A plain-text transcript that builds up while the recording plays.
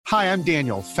Hi, I'm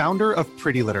Daniel, founder of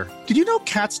Pretty Litter. Did you know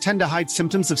cats tend to hide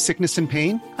symptoms of sickness and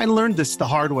pain? I learned this the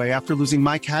hard way after losing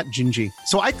my cat, Gingy.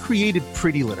 So I created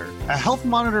Pretty Litter, a health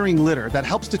monitoring litter that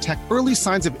helps detect early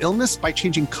signs of illness by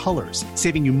changing colors,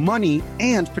 saving you money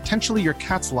and potentially your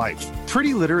cat's life.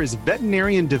 Pretty Litter is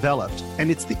veterinarian developed, and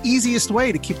it's the easiest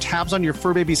way to keep tabs on your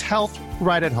fur baby's health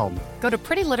right at home. Go to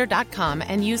prettylitter.com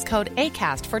and use code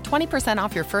ACAST for 20%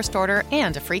 off your first order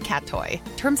and a free cat toy.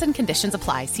 Terms and conditions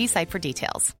apply. See site for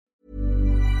details.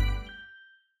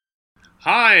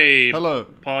 Hi, Hello.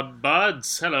 Pod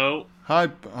Buds. Hello. Hi,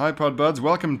 Pod Buds.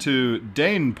 Welcome to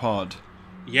DANEPØD.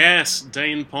 Yes,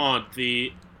 DANEPØD,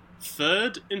 the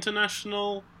third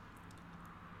international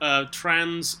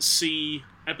trans C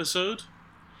episode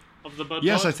of the Bud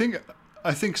Yes, Pod.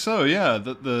 I think so. Yeah,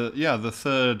 the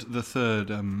third.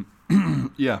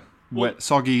 Yeah, wet,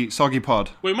 soggy pod.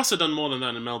 We must have done more than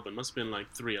that in Melbourne. Must have been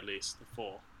like 3 at least,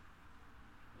 4.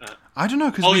 I don't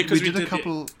know because we did a the-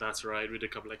 couple that's right, we did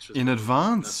a couple extras in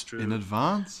advance. That's true. In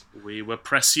advance. We were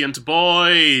prescient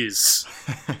boys.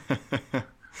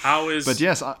 How is? But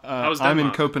yes, how's I'm in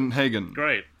Denmark? Copenhagen.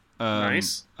 Great.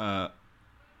 Nice. Yeah.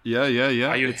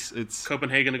 Are you It's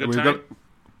Copenhagen a good we've time?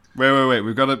 got. Wait.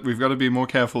 We've got to be more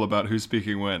careful about who's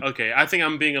speaking when. Okay, I think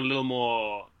I'm being a little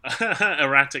more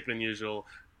erratic than usual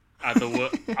on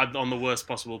the worst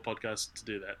possible podcast to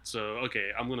do that. So, okay,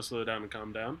 I'm going to slow down and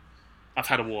calm down. I've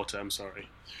had a water, I'm sorry.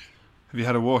 Have you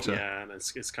had a water? Yeah, and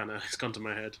it's gone to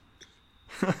my head.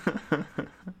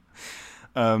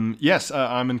 Yes,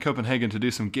 I'm in Copenhagen to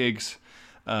do some gigs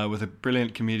with a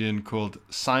brilliant comedian called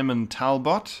Simon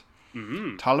Talbot.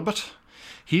 Mm-hmm. Talbot.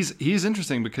 He's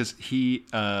interesting because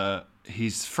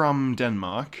he's from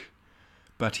Denmark,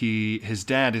 but his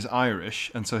dad is Irish,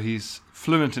 and so he's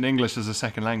fluent in English as a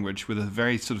second language with a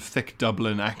very sort of thick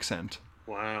Dublin accent.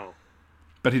 Wow.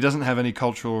 But he doesn't have any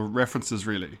cultural references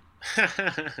really.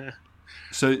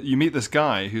 So you meet this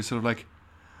guy who's sort of like,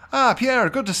 Pierre,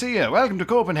 good to see you. Welcome to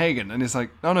Copenhagen. And he's like,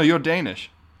 no, you're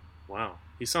Danish. Wow.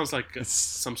 He sounds like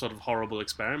some sort of horrible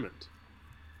experiment.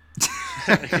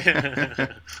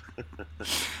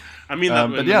 I mean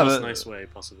that in the most nice way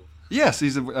possible. Yes,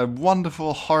 he's a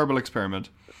wonderful, horrible experiment.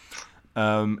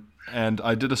 And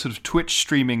I did a sort of Twitch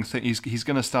streaming thing. He's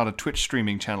going to start a Twitch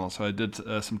streaming channel. So I did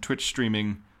some Twitch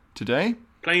streaming today.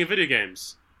 Playing video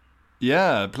games?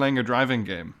 Yeah, playing a driving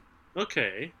game.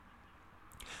 Okay.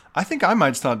 I think I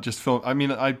might start just film. I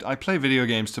mean, I play video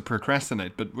games to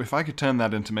procrastinate, but if I could turn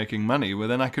that into making money, well,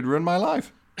 then I could run my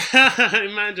life.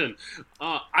 Imagine.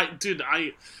 I've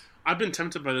been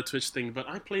tempted by the Twitch thing, but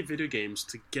I play video games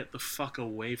to get the fuck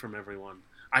away from everyone.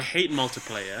 I hate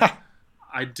multiplayer.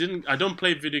 I don't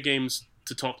play video games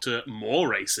to talk to more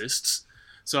racists.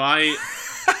 So I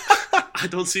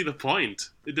don't see the point.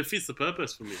 It defeats the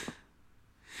purpose for me.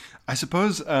 I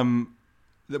suppose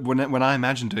when I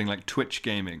imagine doing like Twitch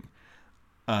gaming,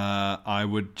 I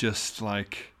would just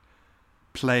like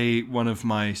play one of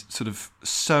my sort of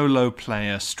solo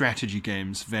player strategy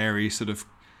games very sort of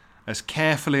as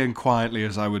carefully and quietly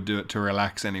as I would do it to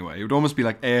relax anyway. It would almost be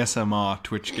like ASMR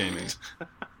Twitch gaming.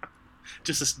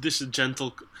 just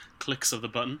gentle clicks of the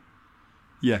button.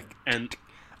 Yeah. And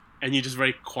you just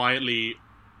very quietly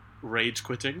rage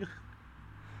quitting.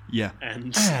 Yeah.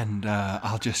 And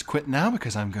I'll just quit now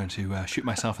because I'm going to shoot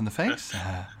myself in the face.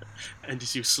 And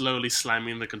just you slowly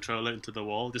slamming the controller into the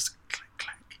wall, just clack,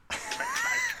 clack, clack,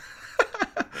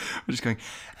 clack. We're just going,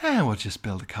 we'll just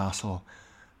build a castle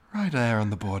right there on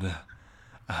the border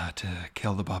to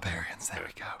kill the barbarians. There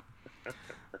we go.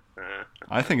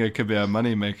 I think it could be a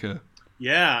money maker.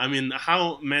 Yeah, I mean,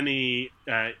 how many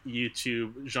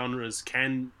YouTube genres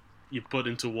can you put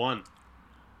into one?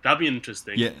 That'd be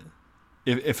interesting. Yeah.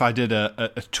 If I did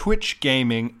a Twitch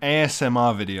gaming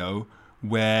ASMR video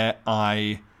where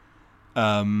I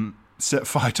set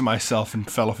fire to myself and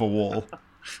fell off a wall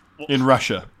in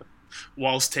Russia.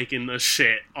 Whilst taking a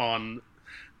shit on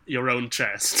your own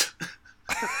chest.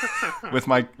 with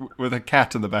a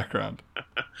cat in the background.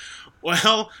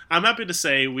 Well, I'm happy to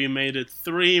say we made it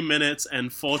 3 minutes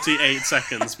and 48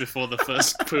 seconds before the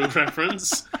first poo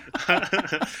reference.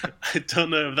 I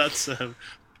don't know if that's a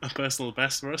personal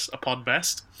best for us, a pod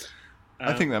best.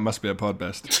 I think that must be a pod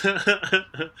best.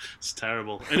 It's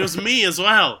terrible. And it was me as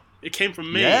well. It came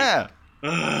from me. Yeah.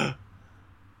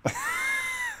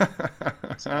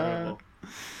 Terrible.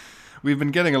 We've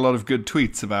been getting a lot of good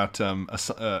tweets about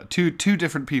two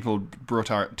different people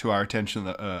brought to our attention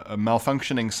a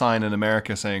malfunctioning sign in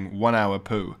America saying 1 hour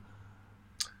poo.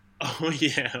 Oh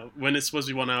yeah, when it's supposed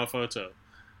to be 1 hour photo.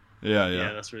 Yeah.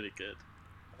 Yeah, that's really good.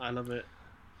 I love it.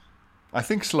 I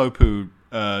think slow poo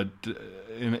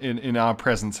in our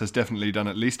presence has definitely done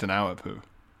at least an hour poo.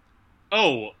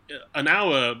 Oh, an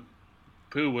hour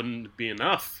poo wouldn't be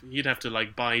enough. You'd have to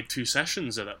like buy 2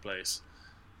 sessions at that place.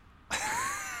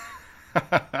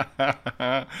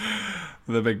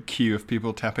 The big queue of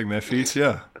people tapping their feet,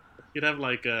 yeah. You'd have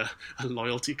like a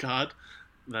loyalty card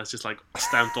that's just like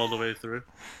stamped all the way through.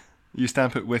 You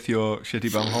stamp it with your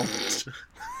shitty bumhole.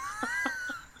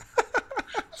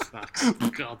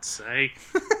 For God's sake.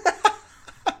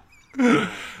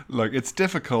 Look, it's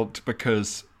difficult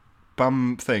because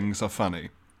bum things are funny.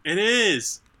 It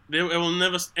is. It will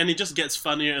never, and it just gets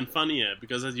funnier and funnier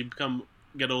because as you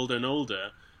get older and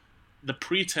older, the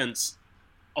pretense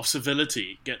of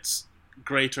civility gets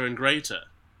greater and greater.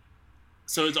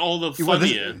 So it's all the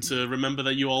funnier to remember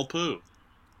that you all poo.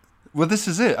 Well, this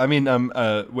is it. I mean,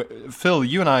 Phil,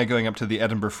 you and I are going up to the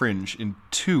Edinburgh Fringe in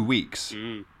 2 weeks.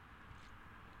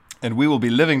 And we will be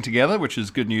living together, which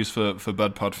is good news for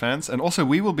BudPod fans. And also,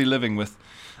 we will be living with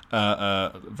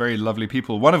very lovely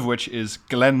people, one of which is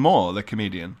Glenn Moore, the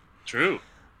comedian. True.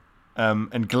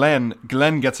 And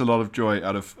Glenn gets a lot of joy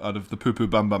out of the poo-poo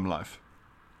bum-bum life.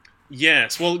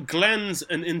 Yes, well, Glenn's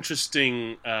an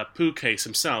interesting poo case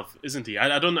himself, isn't he?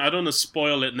 I don't want to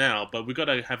spoil it now, but we got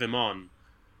to have him on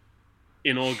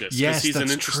in August. Yes, he's that's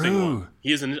an interesting true. one.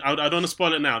 I don't want to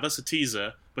spoil it now. That's a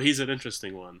teaser, but he's an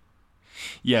interesting one.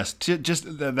 Yes,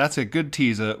 that's a good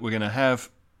teaser. We're gonna have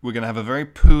a very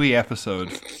pooey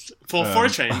episode for a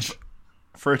change.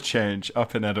 For a change,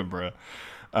 up in Edinburgh.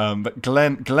 But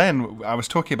Glenn, I was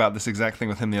talking about this exact thing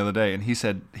with him the other day, and he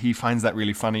said he finds that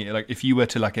really funny. Like if you were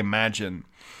to like imagine,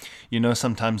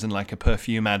 sometimes in like a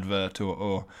perfume advert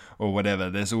or whatever,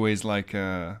 there's always like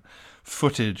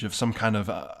footage of some kind of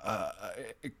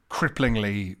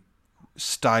cripplingly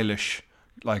stylish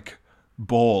like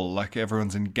ball, like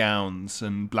everyone's in gowns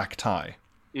and black tie.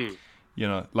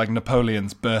 Like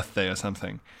Napoleon's birthday or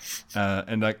something.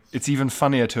 And like it's even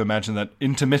funnier to imagine that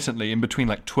intermittently, in between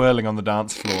like twirling on the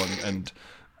dance floor and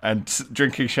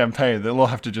drinking champagne, they'll all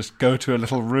have to just go to a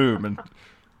little room and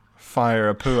fire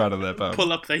a poo out of their bum.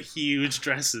 Pull up their huge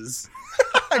dresses.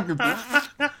 And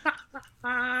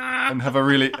have a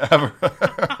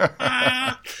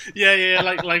yeah,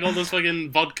 like all those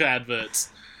fucking vodka adverts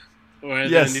where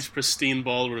they're in these pristine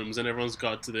ballrooms and everyone's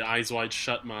got the eyes wide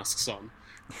shut masks on.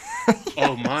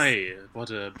 Oh my,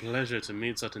 what a pleasure to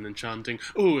meet such an enchanting...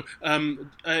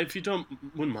 if you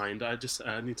wouldn't mind, I just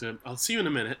need to... I'll see you in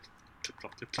a minute. Clip,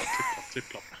 clop, clip, clop, clip, clop, clip,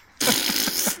 clop.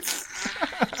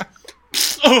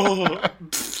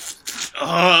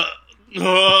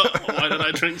 Why did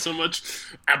I drink so much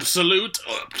Absolute?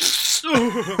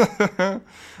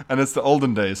 And it's the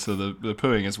olden days, so the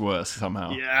pooing is worse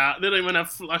somehow. Yeah, they don't even have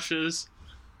flushes.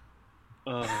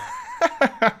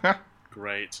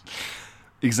 Great.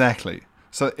 Exactly.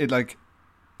 So it like,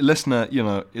 listener,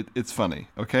 it's funny.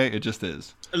 Okay, it just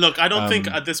is. Look, I don't think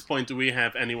at this point do we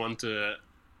have anyone to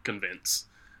convince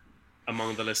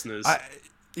among the listeners. I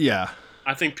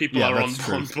think people are on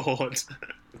board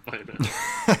by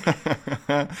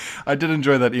now. I did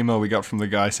enjoy that email we got from the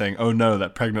guy saying, "Oh no,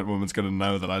 that pregnant woman's going to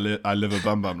know that I live a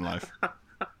bum bum life."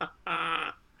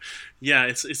 Yeah,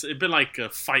 it's a bit like a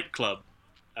Fight Club.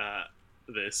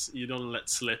 This you don't let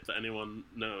slip that anyone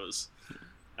knows.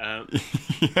 I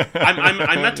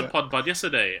met a pod bud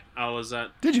yesterday.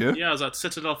 Did you? Yeah, I was at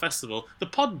Citadel Festival. The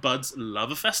pod buds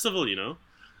love a festival,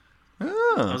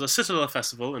 Oh. I was at Citadel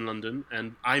Festival in London,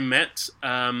 and I met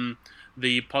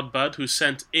the pod bud who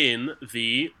sent in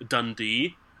the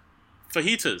Dundee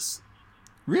fajitas.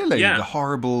 Really? Yeah. The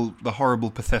horrible,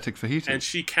 pathetic fajitas. And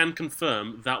she can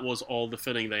confirm that was all the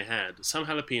filling they had. Some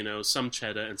jalapenos, some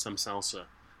cheddar, and some salsa.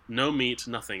 No meat,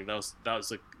 nothing. That was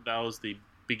the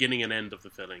beginning and end of the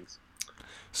fillings.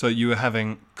 So you were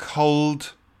having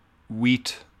cold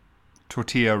wheat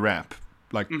tortilla wrap,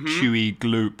 like chewy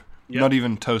gloop, not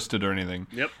even toasted or anything.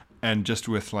 Yep. And just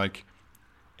with like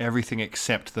everything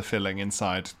except the filling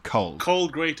inside cold.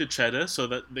 Cold grated cheddar so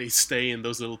that they stay in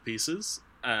those little pieces.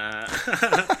 With a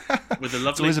lovely...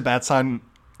 It's always a bad sign.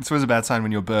 It's always a bad sign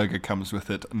when your burger comes with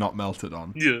it not melted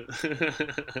on. Yeah.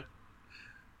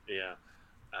 Yeah.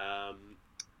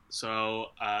 So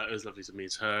it was lovely to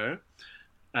meet her.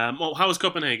 Well, how was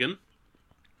Copenhagen?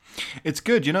 It's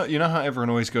good. You know how everyone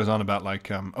always goes on about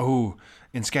like,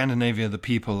 in Scandinavia the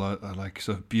people are like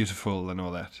so beautiful and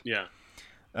all that. Yeah.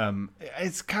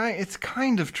 It's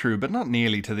kind of true, but not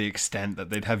nearly to the extent that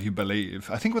they'd have you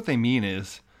believe. I think what they mean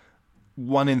is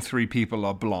 1 in 3 people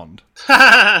are blonde.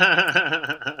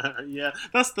 Yeah,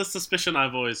 that's the suspicion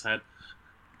I've always had.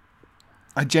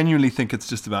 I genuinely think it's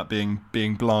just about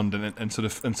being blonde and sort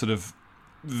of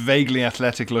vaguely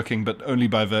athletic looking, but only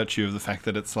by virtue of the fact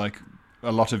that it's like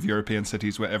a lot of European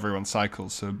cities where everyone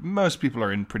cycles, so most people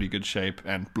are in pretty good shape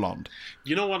and blonde.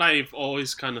 You know what I've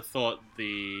always kind of thought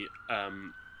the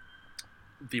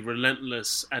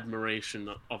relentless admiration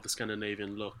of the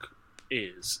Scandinavian look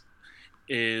is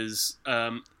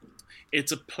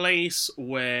it's a place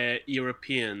where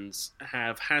Europeans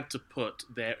have had to put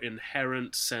their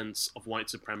inherent sense of white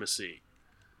supremacy.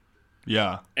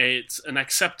 Yeah. It's an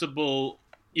acceptable,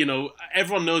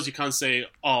 everyone knows you can't say,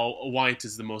 oh, white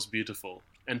is the most beautiful.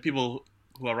 And people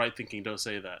who are right-thinking don't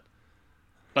say that.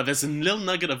 But there's a little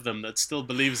nugget of them that still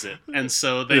believes it. And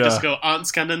so they just go, aren't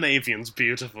Scandinavians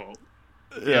beautiful?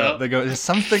 Yeah, they go, there's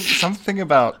something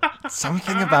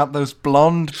about those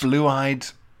blonde, blue-eyed,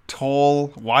 tall,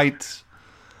 white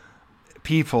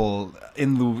people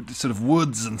in the sort of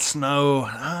woods and snow.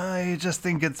 I just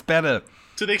think it's better.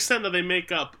 To the extent that they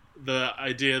make up the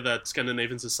idea that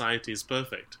Scandinavian society is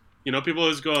perfect. People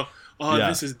always go,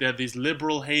 they're these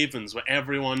liberal havens where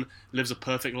everyone lives a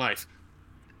perfect life.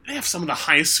 They have some of the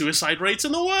highest suicide rates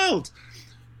in the world.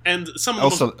 And some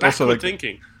of the most backward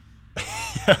thinking.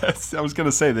 Yes, I was going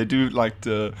to say, they do like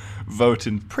to vote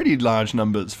in pretty large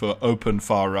numbers for open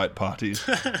far-right parties.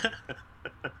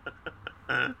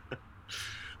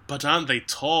 But aren't they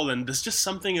tall? And there's just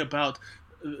something about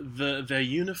their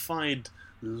unified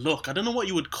look. I don't know what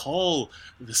you would call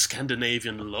the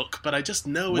Scandinavian look, but I just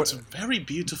know it's very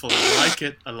beautiful. I like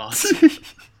it a lot.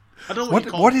 I don't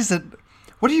know what is it?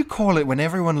 What do you call it when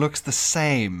everyone looks the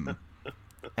same?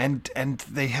 And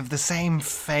they have the same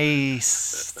face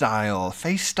style.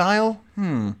 Face style?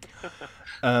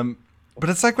 But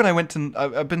it's like when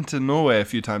I've been to Norway a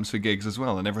few times for gigs as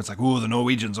well, and everyone's like, "Oh, the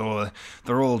Norwegians,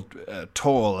 they're all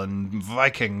tall and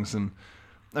Vikings." And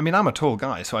I mean, I'm a tall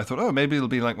guy, so I thought, maybe it'll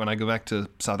be like when I go back to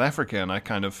South Africa and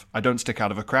I don't stick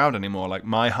out of a crowd anymore. Like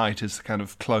my height is kind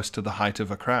of close to the height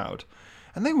of a crowd,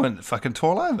 and they weren't fucking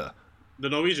tall either. The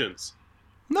Norwegians?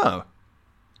 No.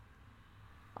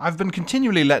 I've been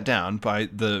continually let down by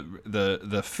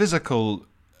the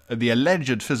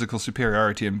alleged physical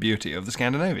superiority and beauty of the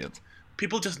Scandinavians.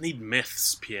 People just need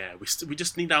myths, Pierre. We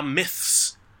just need our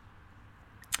myths.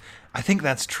 I think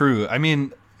that's true. I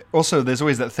mean, also, there's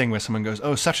always that thing where someone goes,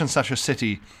 "Oh, such and such a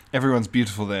city, everyone's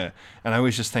beautiful there," and I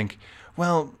always just think,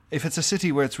 well, if it's a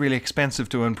city where it's really expensive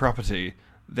to own property,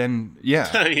 then yeah.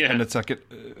 And it's like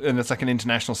an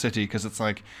international city because it's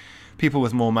like. People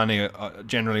with more money are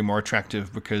generally more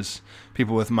attractive because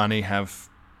people with money have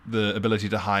the ability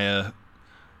to hire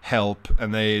help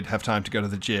and they'd have time to go to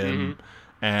the gym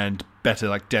and better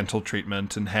like dental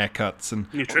treatment and haircuts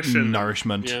and nutrition,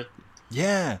 nourishment.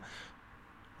 Yeah.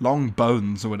 Long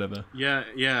bones or whatever.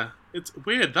 Yeah. It's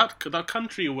weird that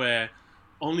country where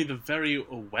only the very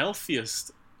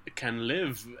wealthiest can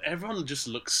live. Everyone just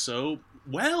looks so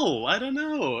well. I don't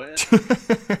know.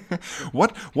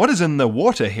 What is in the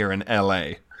water here in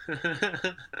LA?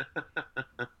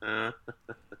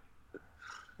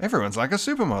 Everyone's like a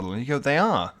supermodel, and you go,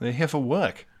 they're here for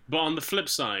work. But on the flip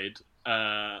side,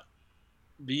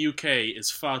 the UK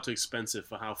is far too expensive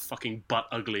for how fucking butt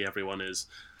ugly everyone is.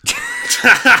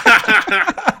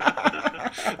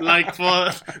 Like for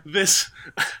this,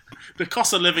 the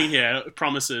cost of living here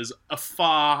promises a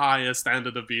far higher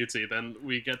standard of beauty than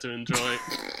we get to enjoy.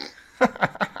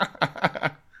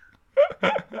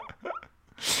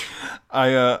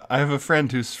 I have a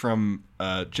friend who's from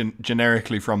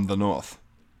generically from the north.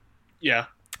 Yeah,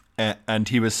 and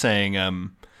he was saying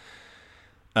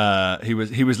he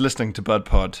was listening to Bud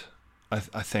Pod,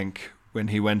 I think, when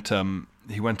he went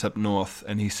up north,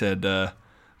 and he said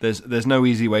there's no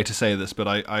easy way to say this, but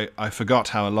I forgot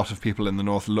how a lot of people in the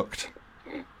north looked.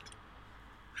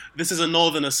 This is a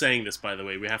northerner saying this, by the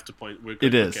way. We have to point.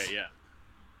 It is. Okay, yeah.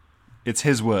 It's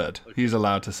his word. Okay. He's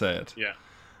allowed to say it. Yeah.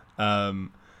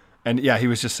 And yeah, he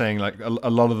was just saying like a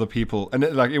lot of the people, and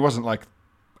it wasn't like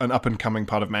an up and coming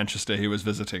part of Manchester he was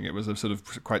visiting. It was a sort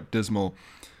of quite dismal.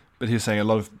 But he was saying a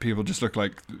lot of people just look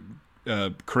like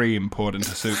cream poured into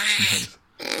soups and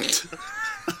things.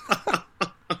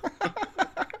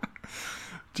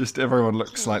 Just everyone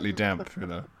looks slightly damp, you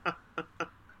know.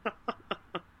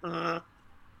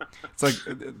 It's like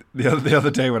the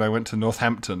other day when I went to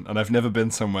Northampton, and I've never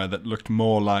been somewhere that looked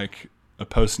more like a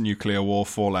post-nuclear war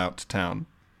fallout town.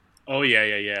 Oh,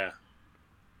 yeah.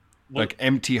 Like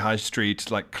empty high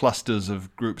street, like clusters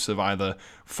of groups of either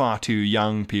far too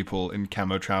young people in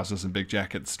camo trousers and big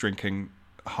jackets drinking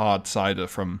hard cider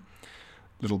from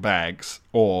little bags,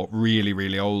 or really,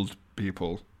 really old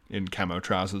people in camo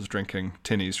trousers drinking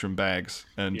tinnies from bags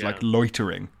and like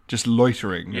loitering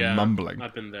and mumbling.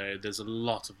 I've been there. There's a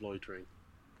lot of loitering.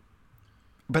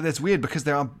 But it's weird because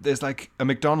there's like a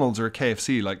McDonald's or a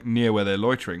KFC like near where they're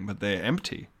loitering, but they're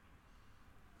empty.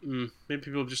 Maybe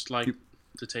people just like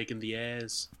to take in the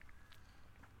airs.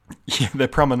 Yeah, they're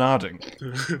promenading.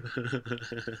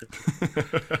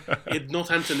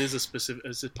 Northampton is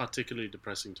a particularly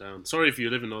depressing town. Sorry if you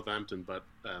live in Northampton, but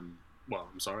well,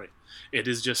 I'm sorry. It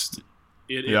is just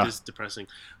it is depressing.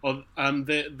 Oh,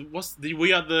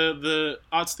 we are the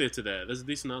arts theatre there. There's a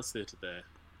decent arts theatre there.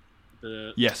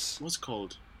 Yes. What's it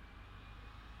called?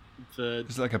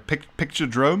 It's like a picture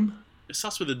drome. It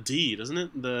starts with a D, doesn't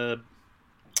it?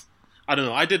 I don't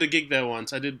know. I did a gig there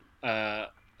once. And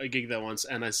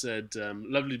I said,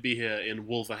 lovely to be here in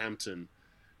Wolverhampton.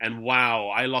 And wow,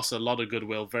 I lost a lot of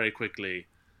goodwill very quickly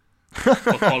for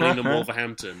calling them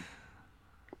Wolverhampton.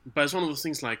 But it's one of those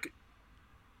things like,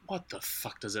 what the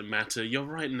fuck does it matter? You're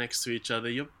right next to each other.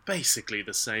 You're basically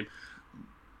the same.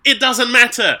 It doesn't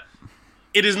matter.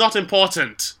 It is not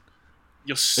important.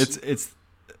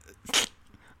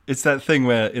 It's that thing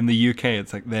where in the UK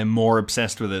it's like they're more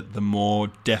obsessed with it the more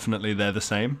definitely they're the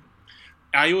same.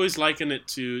 I always liken it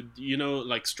to,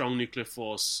 like strong nuclear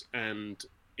force and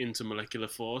intermolecular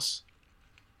force.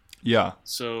 Yeah.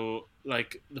 So,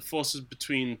 like, the forces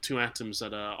between two atoms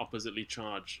that are oppositely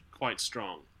charged, quite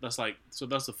strong. That's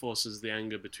the forces, the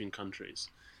anger between countries.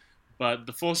 But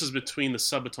the forces between the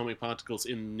subatomic particles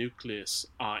in the nucleus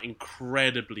are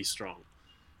incredibly strong.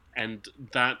 And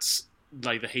that's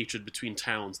like the hatred between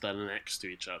towns that are next to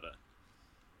each other.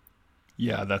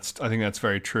 Yeah, I think that's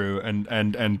very true, and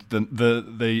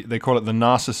they call it the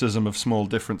narcissism of small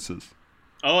differences.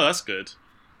 Oh, that's good.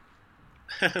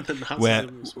 The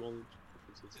narcissism of small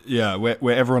differences. Yeah,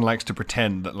 where everyone likes to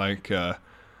pretend that like,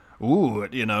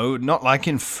 not like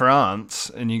in France,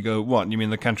 and you go, what? You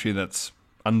mean the country that's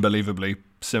unbelievably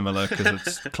similar because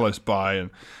it's close by,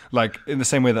 and like in the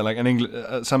same way that like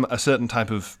a certain type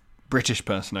of British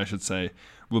person, I should say,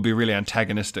 will be really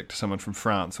antagonistic to someone from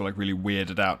France or like really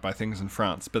weirded out by things in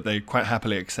France, but they quite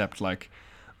happily accept like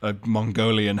a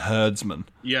Mongolian herdsman.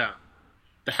 Yeah,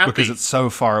 they're happy because it's so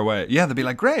far away. Yeah, they'd be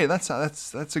like, "Great, that's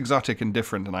exotic and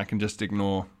different, and I can just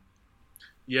ignore."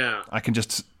 Yeah, I can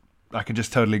just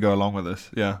totally go along with this.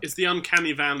 Yeah, it's the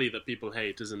uncanny valley that people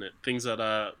hate, isn't it? Things that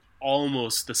are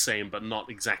almost the same but not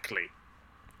exactly.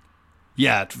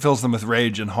 Yeah, it fills them with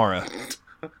rage and horror.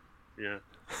 Yeah.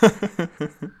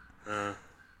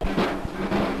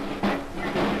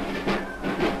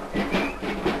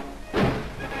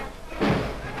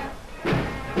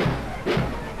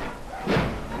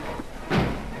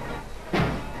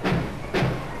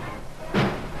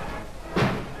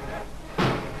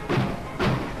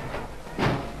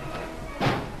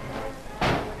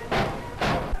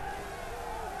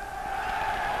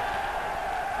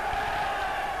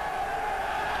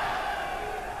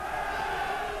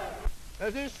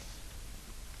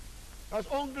 Das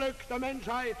Unglück der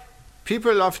Menschheit.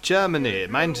 People of Germany,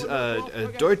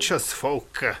 deutsches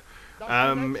Volk.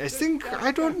 I think,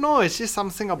 I don't know, it's just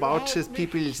something about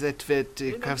people that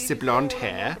have the blonde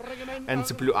hair and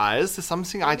the blue eyes. There's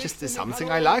something I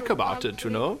like about it,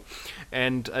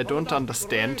 And I don't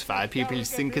understand why people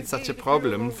think it's such a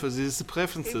problem for these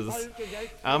preferences.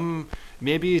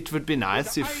 Maybe it would be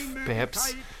nice if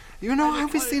perhaps... I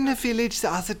was in a village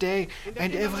the other day,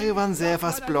 and everyone there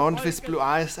was blonde with blue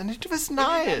eyes, and it was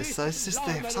nice. It's just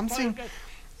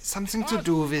something to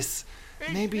do with.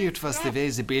 Maybe it was the way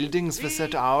the buildings were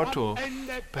set out, or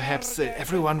perhaps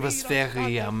everyone was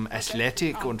very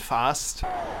athletic and fast,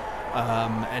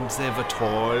 and they were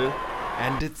tall.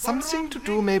 And it's something to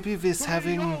do maybe with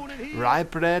having rye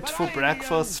bread for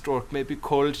breakfast, or maybe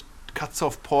cold cuts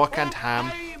of pork and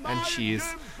ham and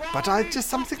cheese. But just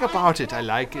something about it, I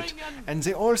like it. And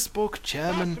they all spoke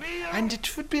German, and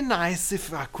it would be nice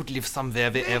if I could live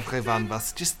somewhere where everyone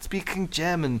was just speaking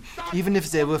German, even if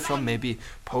they were from maybe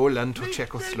Poland or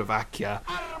Czechoslovakia,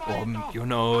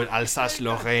 or,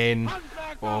 Alsace-Lorraine,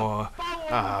 or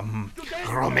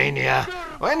Romania,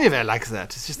 or anywhere like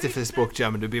that. It's just if they spoke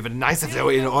German, it would be very nice if they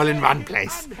were all in one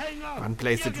place. One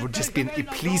place that would just be a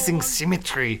pleasing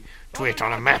symmetry to it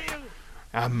on a map.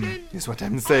 Is what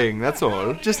I'm saying, that's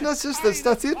all.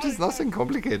 That's it, there's nothing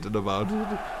complicated about it.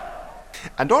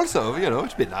 And also,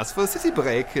 it'd be nice for a city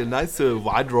break, nice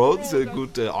wide roads,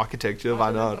 good architecture,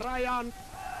 why not?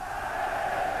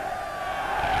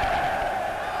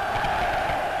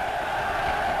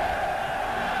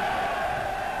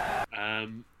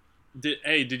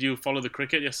 Did you follow the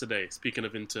cricket yesterday? Speaking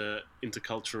of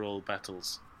intercultural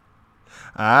battles.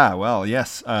 Ah, well,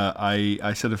 yes.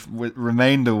 I sort of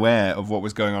remained aware of what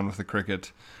was going on with the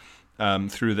cricket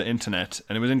through the internet,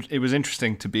 and it was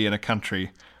interesting to be in a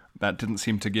country that didn't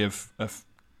seem to give a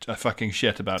fucking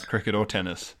shit about cricket or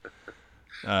tennis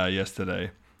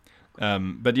yesterday.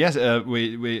 But yes,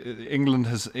 England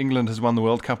has won the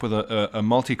World Cup with a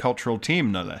multicultural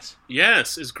team, no less.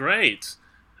 Yes, it's great.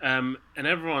 And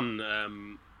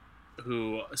everyone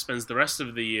who spends the rest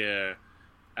of the year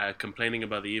complaining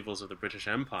about the evils of the British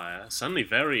Empire suddenly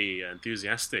very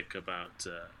enthusiastic about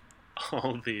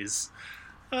all these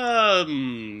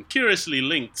curiously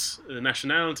linked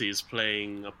nationalities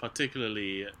playing a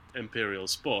particularly imperial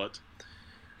sport.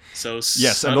 So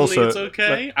yes, suddenly and also, it's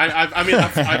okay.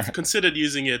 I've considered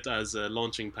using it as a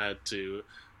launching pad to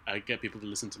get people to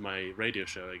listen to my radio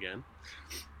show again.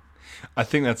 I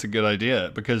think that's a good idea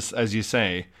because, as you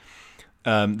say,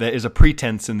 there is a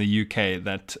pretense in the UK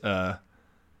that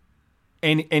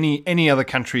any other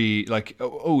country, like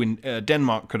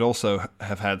Denmark, could also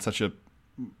have had such a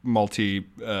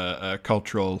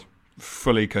multi-cultural,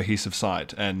 fully cohesive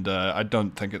side, and I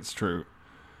don't think it's true.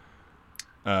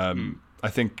 I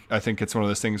think it's one of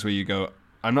those things where you go,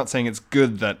 I'm not saying it's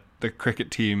good that the cricket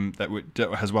team that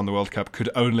has won the World Cup could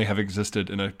only have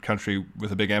existed in a country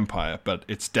with a big empire, but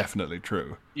it's definitely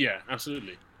true. Yeah,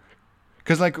 absolutely.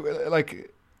 Because like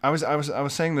I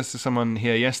was saying this to someone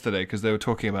here yesterday because they were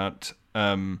talking about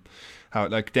how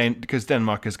because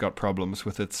Denmark has got problems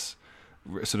with its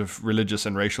sort of religious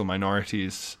and racial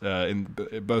minorities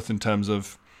both in terms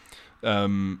of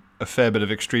a fair bit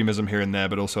of extremism here and there,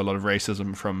 but also a lot of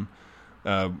racism from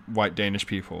white Danish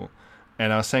people.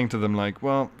 And I was saying to them, like,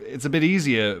 well, it's a bit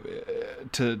easier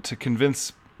to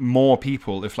convince more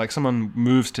people if, like, someone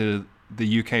moves to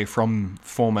the UK from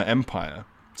former empire.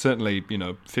 Certainly,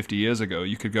 50 years ago,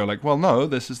 you could go like, well, no,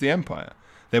 this is the empire.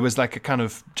 There was like a kind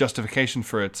of justification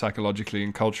for it psychologically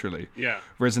and culturally. Yeah.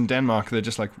 Whereas in Denmark, they're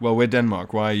just like, well, we're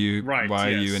Denmark. Why are you? Right, why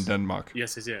yes. are you in Denmark?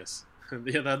 Yes.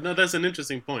 Yeah, that's an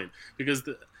interesting point because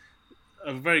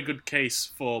a very good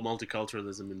case for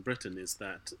multiculturalism in Britain is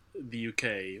that the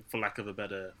UK, for lack of a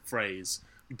better phrase,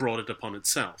 brought it upon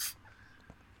itself.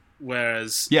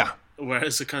 Whereas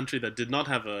a country that did not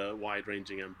have a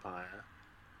wide-ranging empire,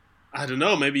 I don't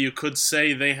know, maybe you could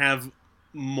say they have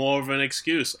more of an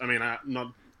excuse. I mean,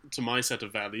 not to my set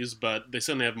of values, but they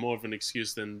certainly have more of an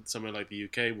excuse than somewhere like the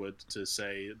UK would to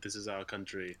say, this is our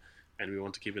country and we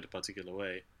want to keep it a particular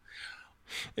way.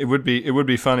 It would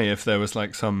be funny if there was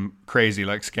like some crazy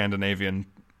like Scandinavian,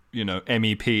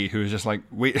 MEP who was just like,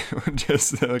 we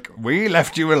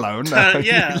left you alone.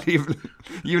 Yeah,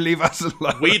 you leave us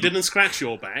alone. We didn't scratch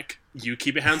your back. You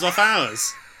keep your hands off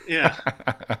ours. Yeah.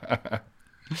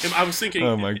 I was thinking,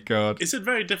 oh my God, is it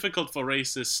very difficult for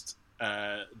racist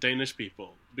Danish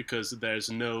people because there's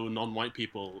no non-white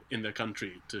people in their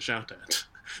country to shout at?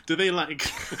 Do they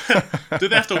do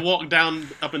they have to walk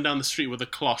up and down the street with a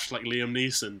cloche like Liam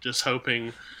Neeson, just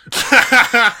hoping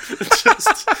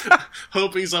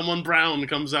someone brown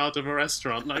comes out of a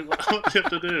restaurant? Like, what do you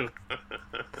have to do?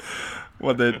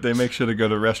 Well, they make sure to go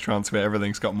to restaurants where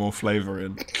everything's got more flavor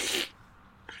in.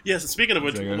 Yes. Speaking of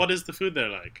which, what is the food there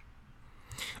like?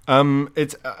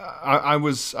 It's I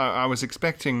was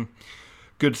expecting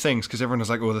good things because everyone was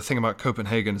like, oh, the thing about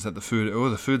Copenhagen is that the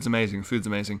food's amazing,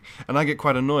 and I get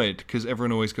quite annoyed because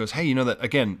everyone always goes, hey,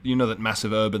 that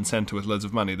massive urban center with loads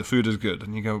of money, the food is good,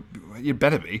 and you go, you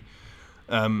better be.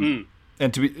 And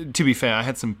to be fair, I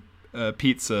had some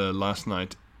pizza last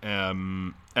night,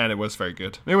 and it was very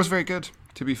good.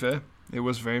 To be fair, it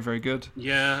was very, very good.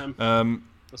 Yeah,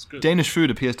 that's good. Danish food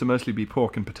appears to mostly be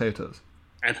pork and potatoes.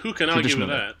 And who can argue with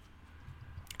that?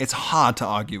 It's hard to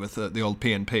argue with the old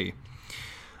P&P.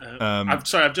 I'm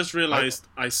sorry, I've just realised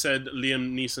I said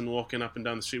Liam Neeson walking up and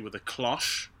down the street with a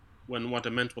cloche, when what I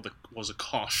meant was a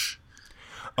kosh.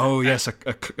 Oh, yes, a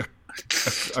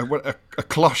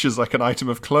cloche is like an item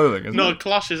of clothing, isn't it? No, a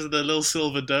cloche is the little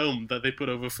silver dome that they put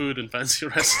over food in fancy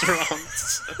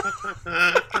restaurants.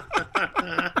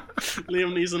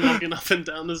 Liam Neeson walking up and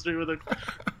down the street with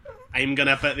I'm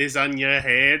gonna put this on your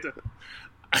head,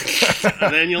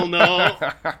 and then you'll know.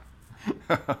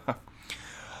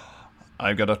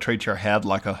 I'm gonna treat your head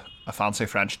like a fancy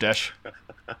French dish.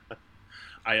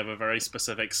 I have a very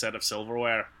specific set of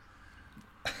silverware.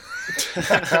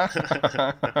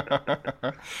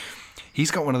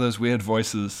 He's got one of those weird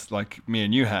voices like me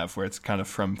and you have, where it's kind of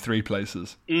from three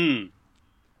places.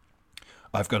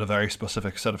 I've got a very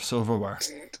specific set of silverware.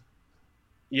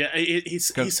 Yeah, he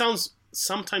sounds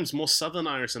sometimes more Southern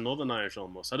Irish than Northern Irish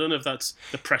almost. I don't know if that's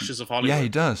the pressures of Hollywood. Yeah, he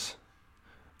does.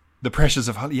 The pressures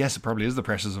of Hollywood. Yes, it probably is the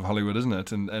pressures of Hollywood, isn't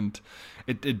it? And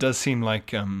it does seem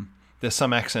like there's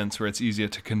some accents where it's easier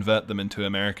to convert them into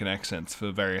American accents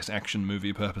for various action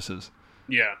movie purposes.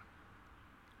 Yeah.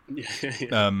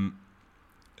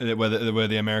 Where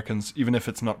the Americans, even if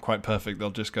it's not quite perfect, they'll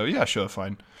just go, yeah, sure,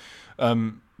 fine.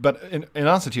 But in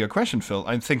answer to your question, Phil,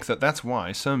 I think that's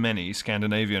why so many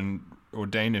Scandinavian or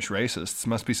Danish racists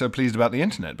must be so pleased about the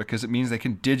internet, because it means they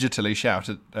can digitally shout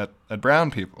at brown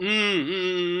people.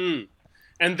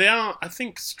 And they are, I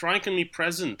think, strikingly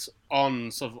present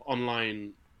on sort of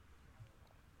online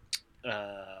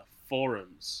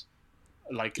forums.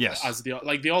 Like, yes. As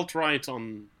the alt-right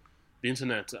on the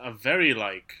internet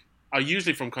are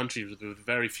usually from countries with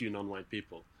very few non-white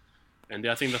people. And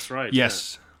I think that's right.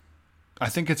 Yes. Yeah. I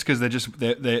think it's because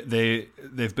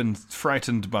they've been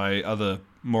frightened by other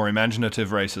more imaginative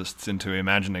racists into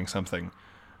imagining something,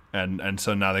 and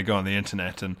so now they go on the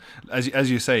internet, and as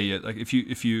you say, like if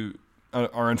you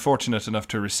are unfortunate enough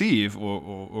to receive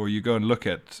or you go and look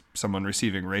at someone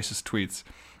receiving racist tweets,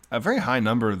 a very high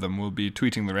number of them will be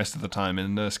tweeting the rest of the time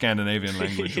in the Scandinavian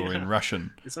language or in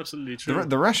Russian. It's absolutely true.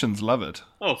 The Russians love it.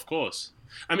 Oh, of course.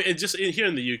 I mean, here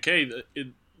in the UK,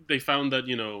 they found that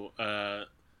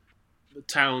the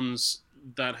towns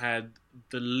that had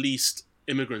the least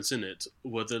immigrants in it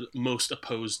were the most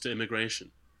opposed to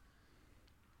immigration.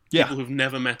 Yeah. People who've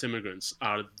never met immigrants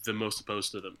are the most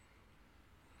opposed to them.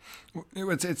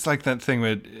 It's like that thing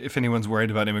where if anyone's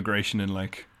worried about immigration in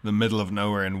like the middle of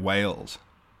nowhere in Wales,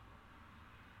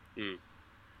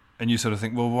 and you sort of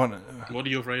think, well, what are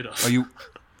you afraid of? Are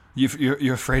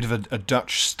you're afraid of a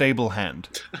Dutch stable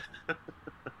hand?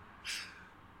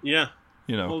 Yeah.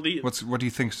 What do you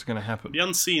think is going to happen? The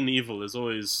unseen evil is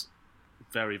always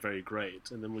very, very great,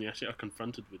 and then when you actually are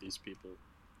confronted with these people,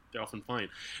 they're often fine.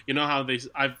 You know how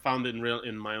I've found it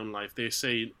in my own life. They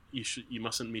say you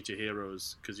mustn't meet your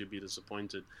heroes because you'll be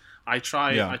disappointed. I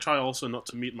try also not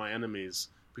to meet my enemies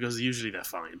because usually they're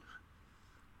fine.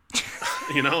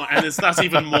 And that's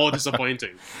even more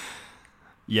disappointing.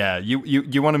 Yeah,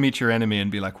 you want to meet your enemy and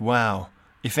be like, wow,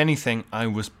 if anything, I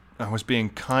was being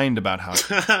kind about how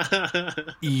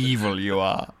evil you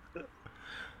are.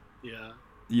 Yeah.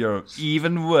 You're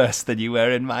even worse than you were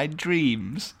in my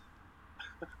dreams.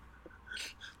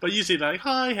 But usually like,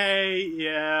 hi, hey,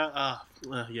 yeah,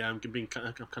 I'm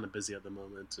kind of busy at the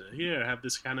moment. Here, have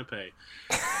this canapé.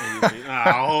 And you think,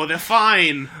 they're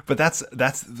fine. But that's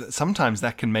sometimes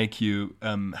that can make you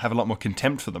have a lot more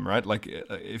contempt for them, right? Like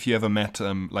if you ever met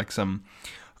like some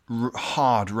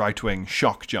hard right-wing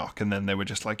shock jock, and then they were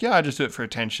just like, yeah, I just do it for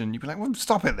attention. You'd be like, well,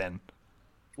 stop it then.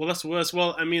 Well, that's worse.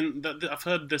 Well, I mean, I've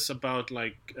heard this about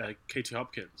like Katie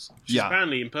Hopkins. She's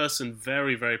apparently in person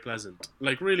very, very pleasant,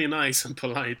 like really nice and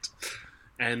polite,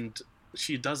 and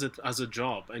she does it as a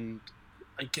job. And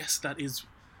I guess that is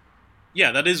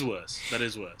worse. That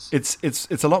is worse.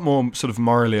 It's a lot more sort of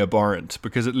morally abhorrent,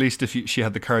 because at least if she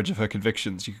had the courage of her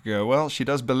convictions, you could go, well, she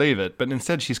does believe it, but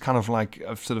instead she's kind of like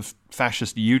a sort of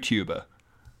fascist YouTuber.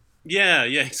 Yeah,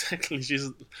 exactly. She's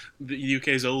the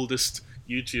UK's oldest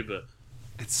YouTuber.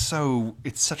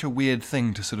 It's such a weird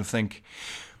thing to sort of think.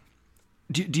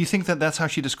 Do you think that's how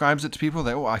she describes it to people?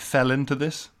 That, I fell into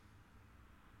this?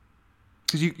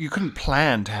 Because you couldn't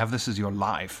plan to have this as your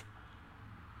life.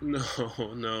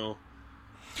 No.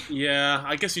 Yeah,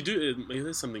 I guess you do. It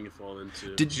is something you fall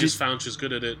into. She just found she's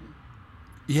good at it.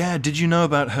 Yeah, did you know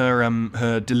about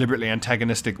her deliberately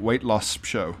antagonistic weight loss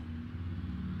show?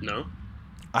 No.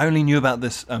 I only knew about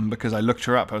this because I looked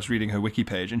her up. I was reading her wiki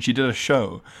page, and she did a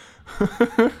show.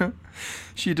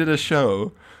 She did a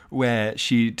show where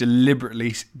she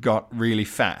deliberately got really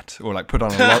fat, or like put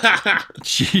on a lot.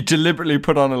 She deliberately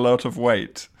put on a lot of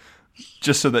weight,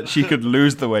 just so that she could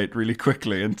lose the weight really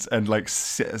quickly and like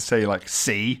say like,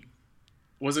 see.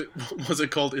 Was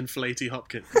it called Inflatey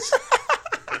Hopkins?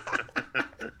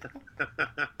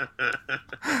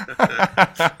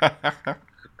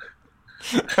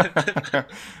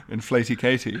 Inflatey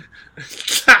Katie.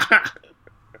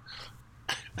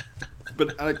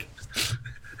 But like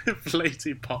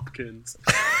Inflatey Popkins.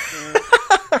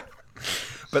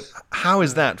 But how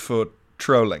is that for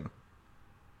trolling?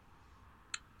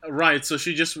 Right, so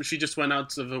she just went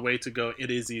out of her way to go, it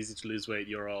is easy to lose weight,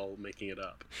 you're all making it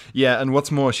up. Yeah, and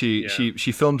what's more, she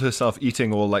filmed herself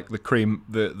eating all like the cream,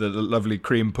 the lovely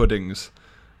cream puddings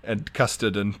and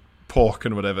custard and pork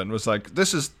and whatever, and was like,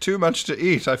 this is too much to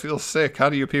eat, I feel sick, how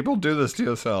do you people do this to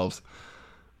yourselves?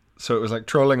 So it was like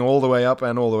trolling all the way up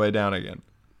and all the way down again.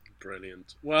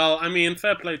 Brilliant. Well, I mean,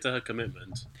 fair play to her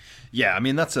commitment. Yeah, I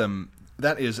mean, that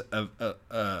is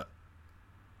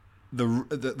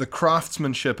the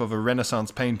craftsmanship of a Renaissance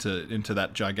painter into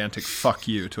that gigantic fuck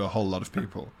you to a whole lot of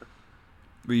people.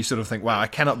 Where you sort of think, wow, I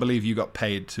cannot believe you got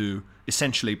paid to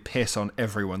essentially piss on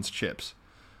everyone's chips.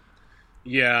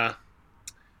 Yeah,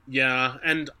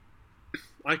 and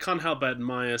I can't help but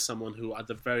admire someone who, at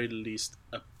the very least,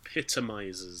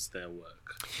 epitomizes their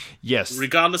work. Yes.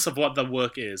 Regardless of what the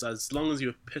work is, as long as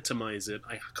you epitomize it,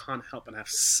 I can't help but have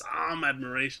some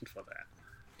admiration for that.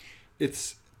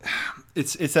 It's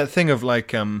that thing of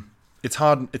like it's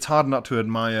hard not to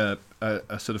admire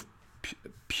a sort of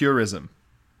purism.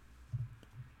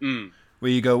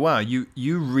 Where you go, wow,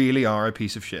 you really are a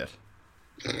piece of shit.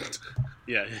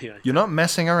 Yeah. You're not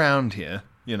messing around here,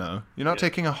 you know. You're not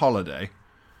taking a holiday.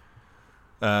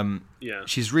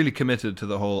 She's really committed to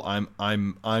the whole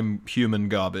I'm human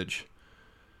garbage.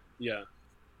 Yeah.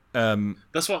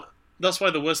 That's why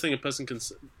the worst thing a person can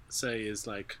say is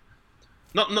like,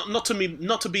 not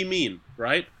to be mean,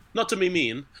 right? Not to be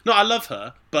mean. No, I love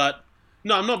her, but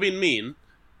no, I'm not being mean.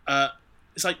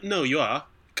 It's like, no, you are.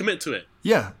 Commit to it.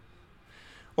 Yeah.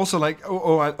 Also, like,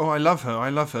 I love her. I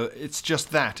love her. It's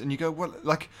just that, and you go, well,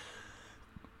 like,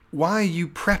 why are you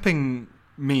prepping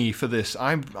me for this?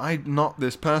 I'm not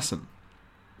this person.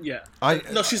 Yeah.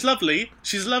 No, she's lovely.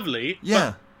 She's lovely.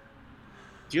 Yeah.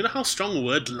 Do you know how strong the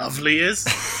word lovely is?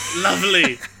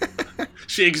 Lovely.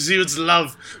 She exudes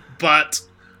love, but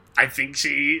I think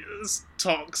she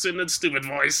talks in a stupid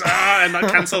voice, and that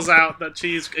cancels out that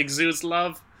she exudes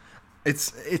love.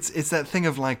 It's that thing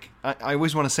of like, I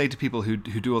always want to say to people who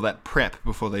do all that prep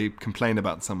before they complain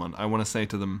about someone, I want to say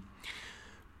to them,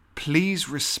 please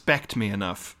respect me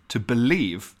enough to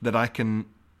believe that I can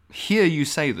hear you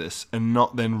say this and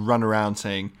not then run around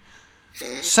saying,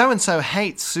 so-and-so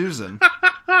hates Susan.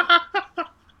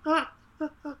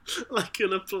 Like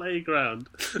in a playground.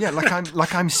 Yeah,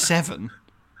 like I'm 7.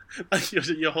 Like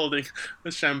you're holding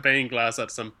a champagne glass at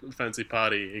some fancy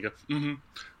party. You go,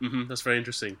 that's very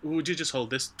interesting. Would you just hold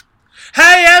this?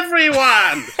 Hey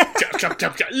everyone!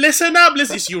 Listen up,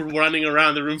 listen. You're running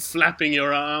around the room flapping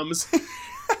your arms.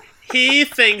 He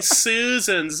thinks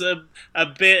Susan's a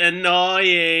bit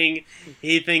annoying.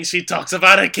 He thinks she talks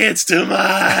about her kids too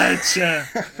much.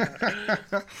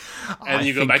 And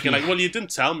you go back and like, well, you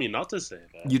didn't tell me not to say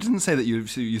that. You didn't say that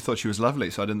you thought she was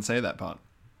lovely, so I didn't say that part.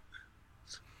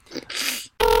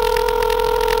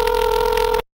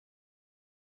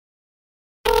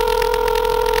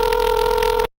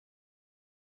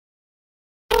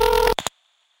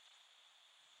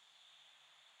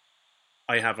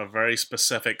 I have a very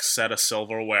specific set of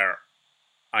silverware.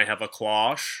 I have a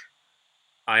cloche.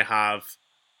 I have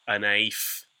a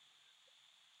knife.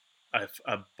 A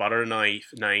butter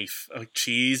knife, a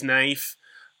cheese knife.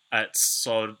 It's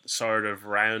sort of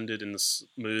rounded and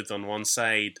smooth on one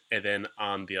side, and then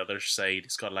on the other side,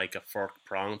 it's got like a fork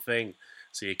prong thing,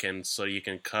 so you can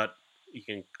cut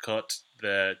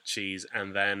the cheese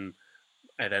and then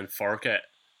fork it.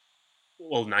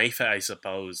 Well, knife it, I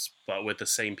suppose, but with the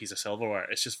same piece of silverware.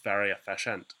 It's just very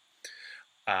efficient.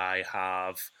 I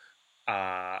have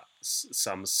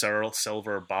some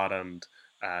silver-bottomed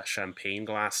champagne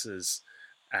glasses.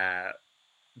 They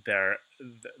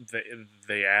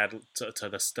add to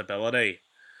the stability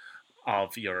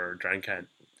of your drinking.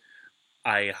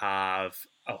 I have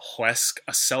a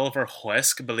silver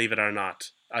whisk. Believe it or not,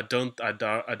 I don't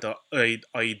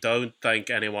think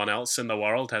anyone else in the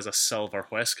world has a silver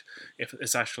whisk.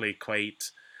 It's actually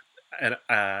quite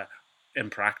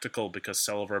impractical because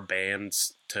silver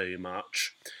bends too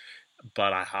much.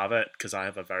 But I have it because I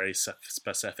have a very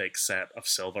specific set of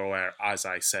silverware, as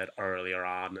I said earlier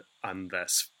on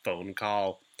this phone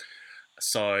call.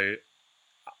 So,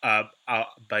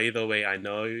 by the way, I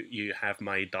know you have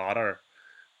my daughter.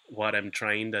 What I'm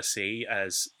trying to say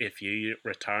is, if you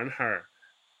return her,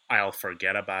 I'll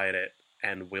forget about it,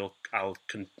 and I'll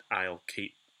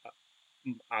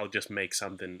just make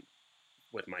something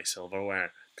with my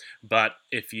silverware. But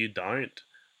if you don't,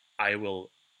 I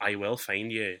will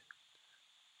find you.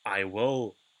 I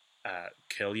will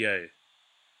kill you,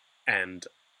 and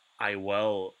I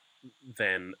will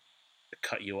then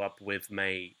cut you up with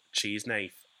my cheese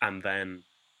knife, and then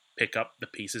pick up the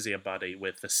pieces of your body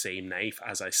with the same knife.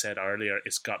 As I said earlier,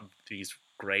 it's got these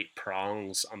great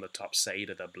prongs on the top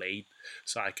side of the blade,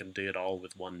 so I can do it all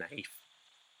with one knife.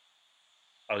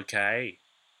 Okay.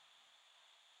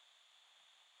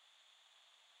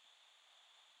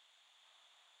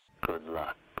 Good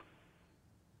luck.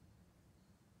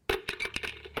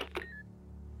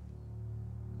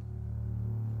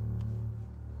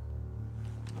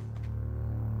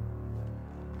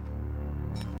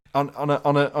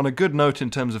 On a good note in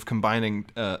terms of combining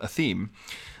a theme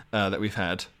that we've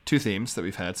had, 2 themes that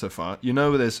we've had so far. You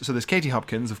know, there's Katie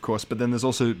Hopkins, of course, but then there's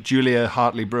also Julia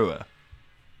Hartley-Brewer.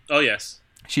 Oh yes,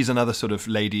 she's another sort of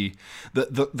lady.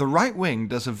 The right wing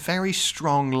does a very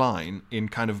strong line in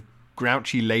kind of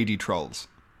grouchy lady trolls.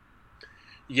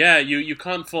 Yeah, you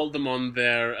can't fault them on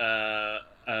their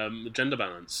gender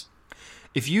balance.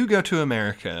 if you go to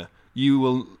America, you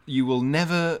will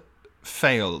never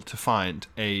fail to find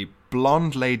a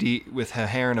blonde lady with her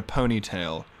hair in a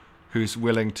ponytail who's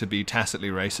willing to be tacitly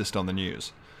racist on the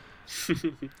news.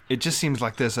 It just seems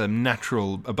like there's a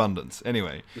natural abundance.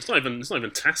 Anyway, it's not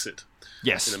even tacit.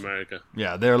 Yes, in America.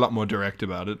 Yeah, they're a lot more direct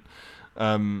about it.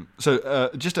 So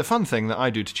just a fun thing that I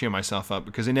do to cheer myself up,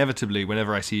 because inevitably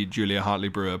whenever I see Julia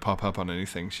Hartley-Brewer pop up on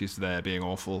anything, she's there being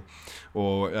awful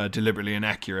or deliberately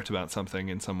inaccurate about something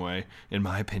in some way, in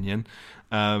my opinion.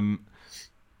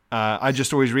 I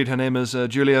just always read her name as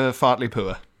Julia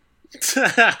Fartley-Brewer.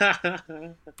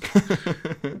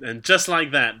 And just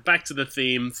like that, back to the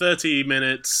theme, 30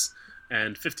 minutes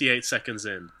and 58 seconds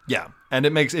in. Yeah, and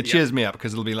it cheers me up,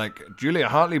 because it'll be like, Julia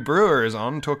Hartley-Brewer is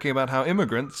on talking about how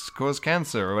immigrants cause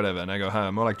cancer or whatever, and I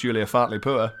go, more like Julia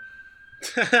Fartley-Brewer.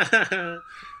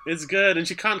 It's good, and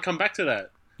she can't come back to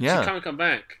that. Yeah. She can't come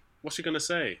back. What's she going to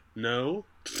say? No?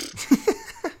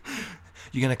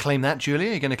 You going to claim that,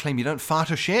 Julia? You going to claim you don't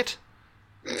fart or shit?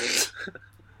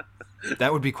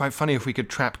 That would be quite funny if we could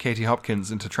trap Katie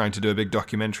Hopkins into trying to do a big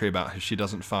documentary about how she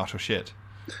doesn't fart or shit.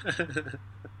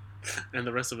 And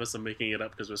the rest of us are making it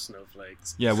up because we're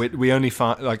snowflakes. Yeah, we only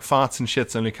fart, like farts and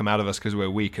shits only come out of us because we're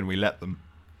weak and we let them.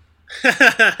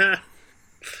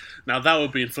 Now that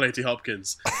would be Inflaty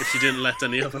Hopkins if she didn't let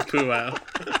any other poo out.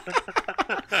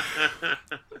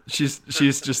 She's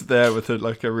just there with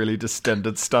a really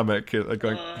distended stomach,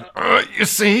 going, you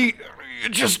see, you're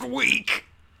just weak.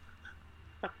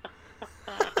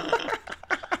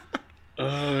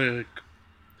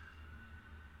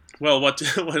 Well, what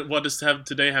does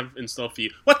today have in store for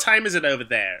you? What time is it over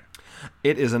there?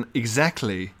 It is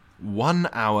exactly 1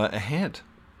 hour ahead.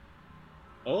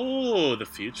 Oh, the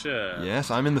future.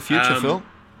 Yes, I'm in the future, Phil.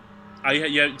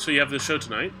 So you have the show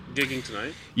tonight, gigging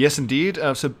tonight. Yes, indeed.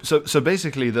 So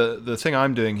basically, the thing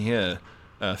I'm doing here,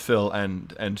 Phil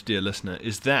and dear listener,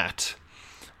 is that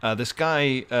this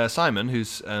guy Simon,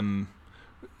 who's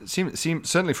seems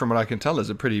certainly from what I can tell is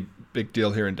a pretty big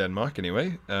deal here in Denmark.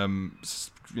 Anyway, the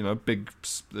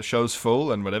show's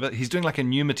full and whatever. He's doing like a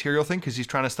new material thing because he's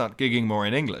trying to start gigging more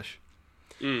in English.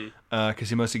 Because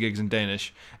he mostly gigs in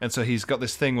Danish, and so he's got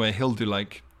this thing where he'll do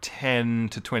like 10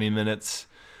 to 20 minutes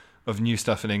of new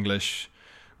stuff in English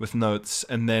with notes,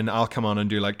 and then I'll come on and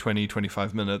do like 20,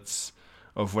 25 minutes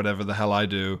of whatever the hell I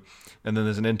do, and then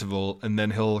there's an interval, and then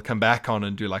he'll come back on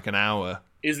and do like an hour.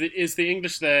 Is the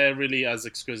English there really as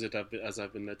exquisite as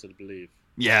I've been led to believe?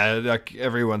 Yeah, like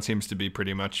everyone seems to be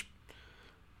pretty much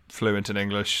fluent in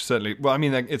English, certainly. Well, I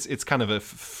mean, like, it's kind of a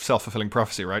self-fulfilling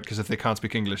prophecy, right? Because if they can't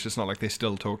speak English, it's not like they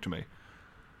still talk to me.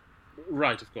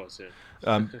 Right, of course,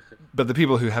 yeah. But the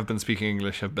people who have been speaking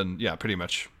English have been, pretty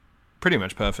much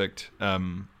perfect.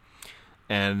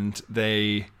 And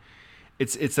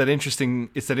it's that interesting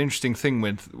thing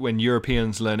when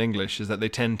Europeans learn English, is that they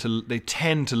tend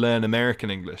to learn American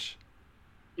English.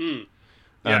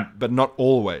 But not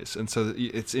always, and so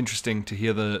it's interesting to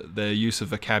hear their use of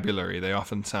vocabulary. They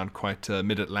often sound quite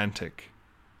mid-Atlantic.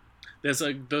 There's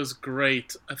like those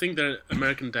great, I think they're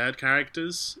American Dad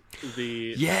characters.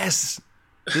 Yes,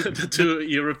 the two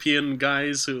European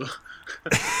guys who.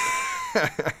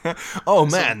 Oh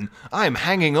man, I'm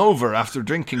hanging over after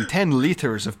drinking 10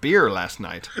 liters of beer last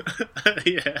night.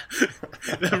 Yeah,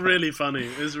 they're really funny.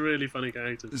 It's really funny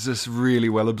characters. It's just really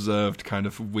well observed, kind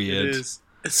of weird. It is.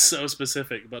 It's so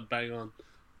specific, but bang on.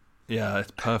 Yeah, it's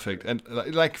perfect. And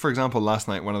like, for example, last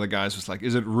night, one of the guys was like,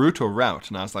 is it root or route?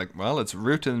 And I was like, well, it's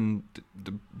root in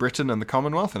Britain and the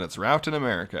Commonwealth, and it's route in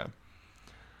America.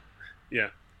 Yeah.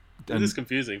 It is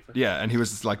confusing. Yeah, and he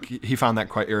was like, he found that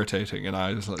quite irritating, and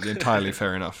I was like, entirely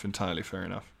fair enough.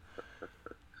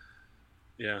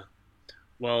 Yeah.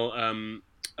 Well,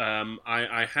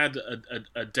 I had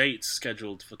a date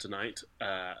scheduled for tonight,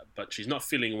 but she's not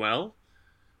feeling well.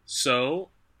 So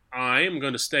I am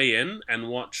going to stay in and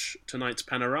watch tonight's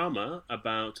panorama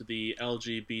about the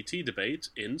LGBT debate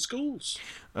in schools.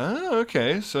 Oh,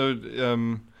 okay. So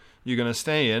you're going to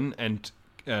stay in and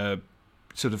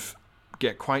sort of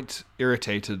get quite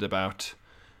irritated about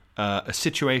a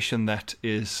situation that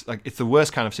is like, it's the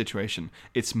worst kind of situation.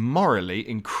 It's morally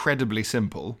incredibly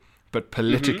simple, but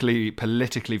politically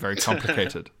very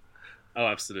complicated. Oh,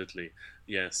 absolutely.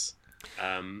 Yes.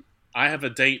 I have a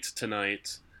date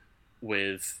tonight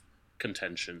with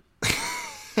contention.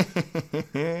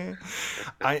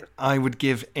 I would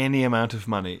give any amount of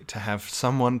money to have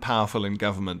someone powerful in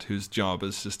government whose job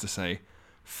is just to say,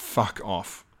 fuck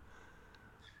off.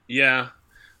 Yeah.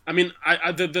 I mean,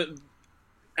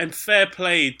 and fair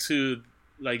play to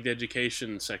like the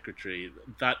education secretary.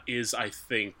 That is, I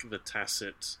think, the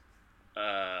tacit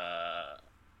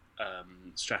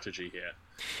strategy here.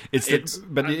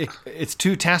 It's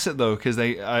too tacit though, because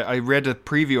I read a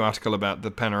preview article about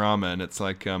the panorama, and it's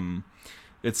like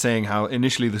it's saying how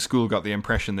initially the school got the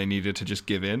impression they needed to just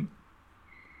give in.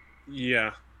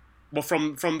 Yeah, well,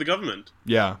 from the government.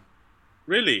 Yeah.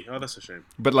 Really? Oh, that's a shame.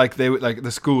 But like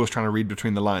the school was trying to read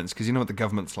between the lines, because you know what the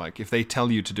government's like. If they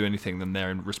tell you to do anything, then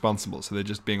they're responsible. So they're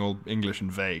just being all English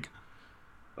and vague.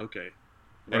 Okay.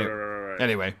 Right.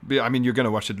 Anyway, I mean, you're going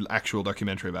to watch an actual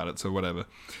documentary about it, so whatever.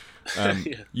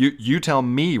 You tell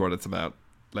me what it's about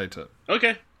later.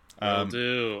 Okay. I'll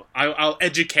do. I'll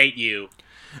educate you,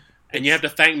 and you have to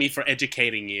thank me for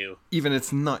educating you. Even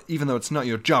though it's not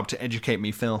your job to educate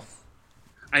me, Phil.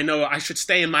 I know I should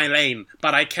stay in my lane,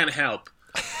 but I can't help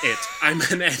it. I'm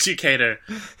an educator.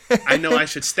 I know I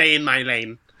should stay in my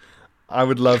lane. I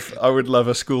would love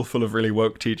a school full of really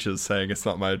woke teachers saying it's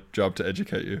not my job to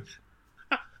educate you.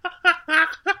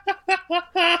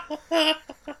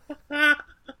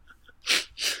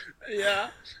 Yeah.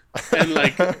 And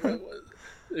like,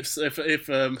 if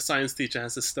a science teacher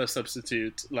has to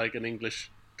substitute like an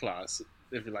English class,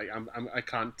 if you're like, I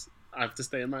can't. I have to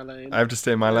stay in my lane. I have to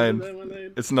stay in my lane.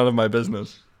 It's none of my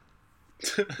business.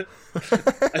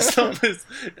 As long as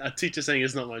a teacher saying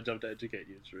it's not my job to educate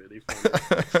you, it's really fun.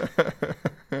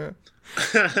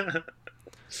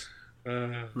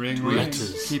 Ring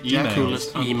letters, keep emails,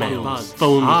 emails,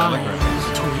 phone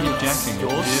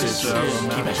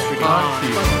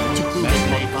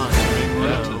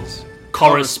letters,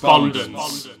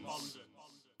 correspondence.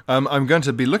 I'm going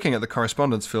to be looking at the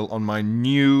correspondence, Phil, on my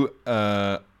new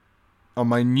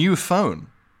phone.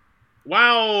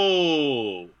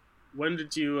 Wow! When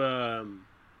did you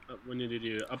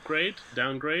upgrade,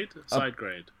 downgrade,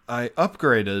 sidegrade? I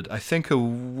upgraded, I think, a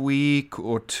week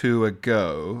or two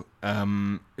ago,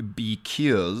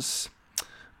 because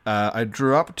I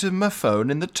dropped my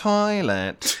phone in the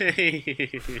toilet,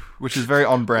 which is very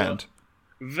on brand.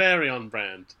 Well, very on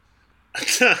brand.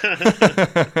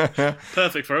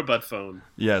 Perfect for a butt phone.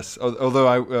 Yes,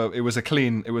 although it was a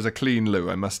clean loo,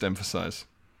 I must emphasize.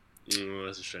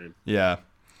 That's a shame. Yeah,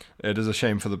 it is a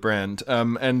shame for the brand.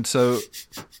 And so,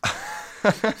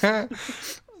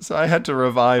 so I had to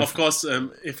revive. Of course,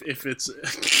 if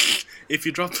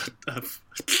you drop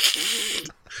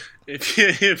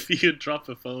if you drop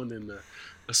a phone in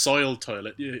a soiled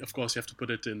toilet, of course you have to put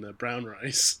it in brown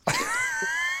rice.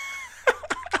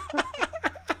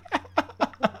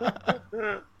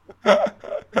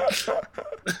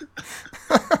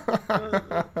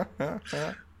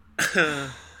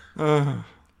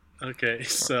 Okay,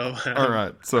 so all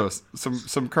right, so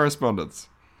some correspondence.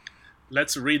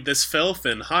 Let's read this filth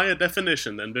in higher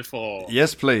definition than before.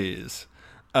 Yes, please.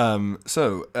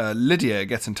 So Lydia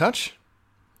gets in touch.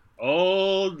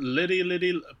 Oh,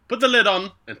 Liddy, put the lid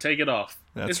on and take it off.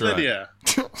 That's it's right. Lydia.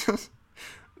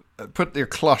 Put your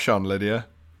cloche on, Lydia.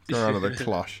 Go out of the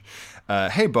cloche.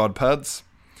 Hey, bodpuds.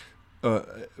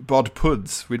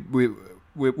 Bodpuds.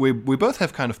 We both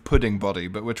have kind of pudding body,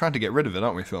 but we're trying to get rid of it,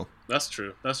 aren't we, Phil? That's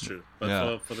true. But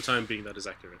Yeah. for the time being, that is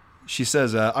accurate. She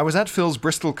says, I was at Phil's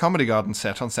Bristol Comedy Garden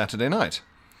set on Saturday night.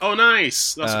 Oh,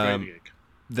 nice. That's a great gig.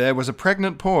 There was a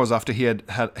pregnant pause after he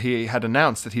had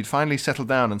announced that he'd finally settled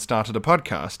down and started a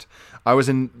podcast. I was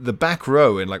in the back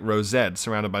row, in like row Z,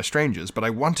 surrounded by strangers, but I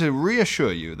want to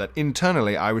reassure you that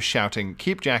internally I was shouting,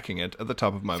 "Keep jacking it," at the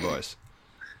top of my voice.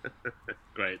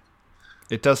 Great.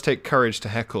 It does take courage to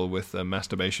heckle with a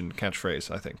masturbation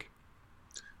catchphrase, I think.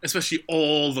 Especially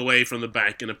all the way from the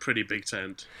back in a pretty big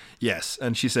tent. Yes,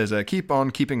 and she says, keep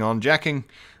on keeping on jacking,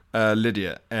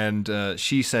 Lydia. And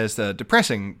she says,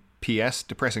 depressing P.S.,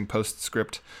 depressing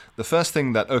postscript. The first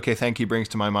thing that OK Thank You brings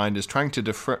to my mind is trying to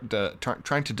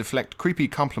deflect creepy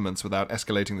compliments without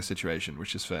escalating the situation,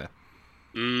 which is fair.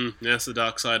 That's the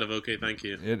dark side of OK Thank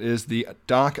You. It is the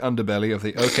dark underbelly of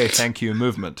the OK Thank You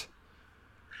movement.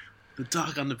 The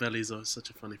dark underbelly is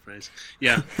such a funny phrase.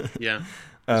 Yeah,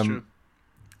 that's true.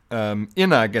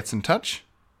 Ina gets in touch.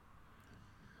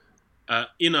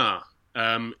 Ina,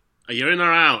 you're in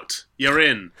or out? You're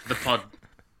in the pod.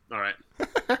 All right.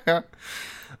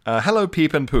 Hello,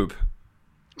 Peep and Poop.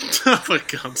 For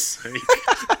God's sake.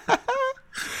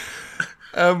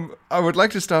 I would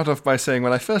like to start off by saying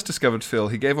when I first discovered Phil,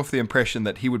 he gave off the impression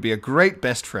that he would be a great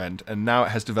best friend, and now it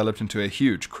has developed into a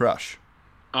huge crush.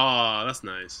 Oh, that's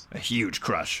nice. A huge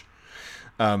crush.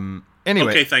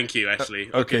 Anyway. Okay, thank you, actually.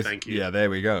 Okay, thank you. Yeah, there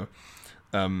we go.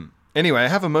 Anyway, I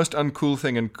have a most uncool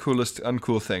thing and coolest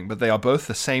uncool thing, but they are both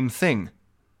the same thing.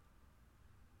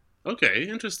 Okay,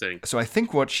 interesting. So I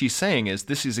think what she's saying is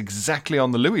this is exactly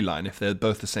on the Louis line if they're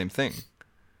both the same thing.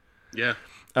 Yeah.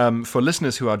 For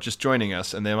listeners who are just joining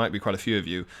us, and there might be quite a few of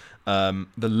you, the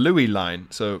Louis line,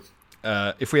 so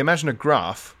if we imagine a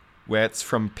graph where it's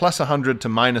from plus 100 to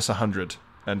minus 100,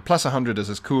 and plus 100 is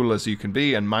as cool as you can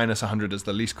be, and minus 100 is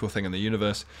the least cool thing in the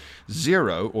universe,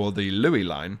 0, or the Louis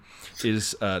line,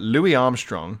 is Louis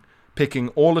Armstrong picking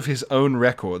all of his own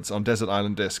records on Desert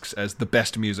Island Discs as the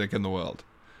best music in the world.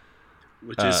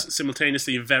 Which is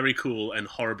simultaneously very cool and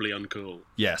horribly uncool.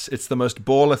 Yes, it's the most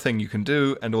baller thing you can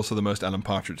do, and also the most Alan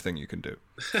Partridge thing you can do.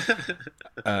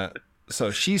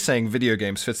 So she's saying video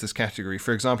games fits this category.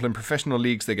 For example, in professional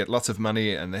leagues, they get lots of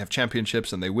money, and they have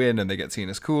championships, and they win, and they get seen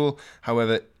as cool.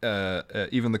 However,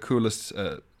 even the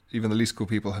least cool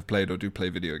people have played or do play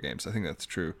video games. I think that's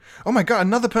true. Oh my god,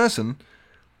 another person...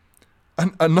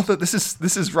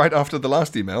 This is right after the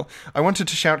last email. I wanted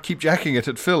to shout "Keep jacking it"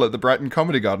 at Phil at the Brighton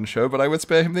Comedy Garden show, but I would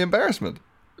spare him the embarrassment.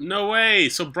 No way!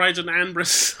 So Brighton and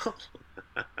Bristol.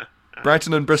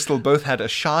 Brighton and Bristol both had a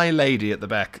shy lady at the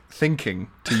back thinking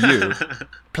to you,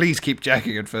 "Please keep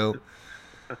jacking it, Phil."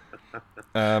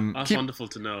 That's wonderful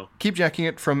to know. Keep jacking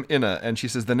it from Inna, and she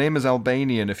says the name is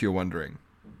Albanian if you're wondering.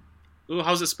 Ooh,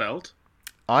 how's it spelled?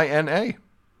 INA.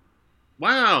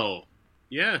 Wow.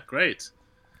 Yeah, great.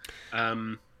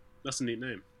 That's a neat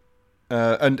name.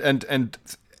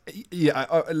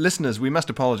 Listeners, we must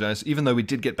apologize. Even though we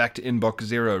did get back to inbox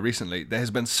 0 recently, there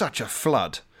has been such a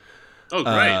flood. Oh,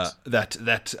 great!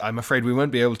 That I'm afraid we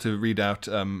won't be able to read out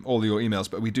all your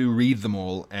emails, but we do read them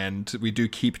all, and we do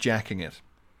keep jacking it.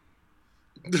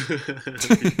 We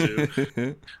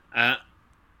do.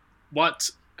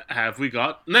 What have we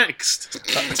got next?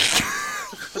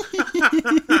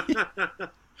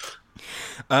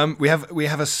 We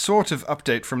have a sort of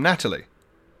update from Natalie.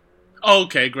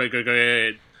 Okay,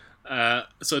 great.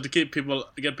 So to get people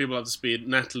up to speed,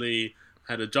 Natalie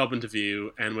had a job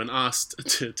interview, and when asked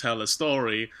to tell a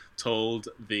story, told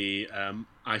the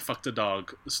 "I fucked a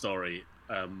dog" story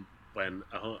when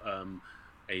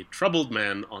a troubled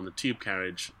man on the tube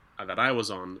carriage that I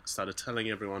was on started telling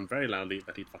everyone very loudly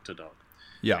that he'd fucked a dog.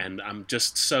 Yeah, and I'm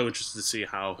just so interested to see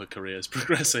how her career is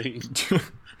progressing.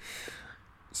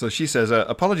 So she says,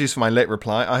 apologies for my late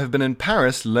reply. I have been in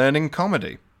Paris learning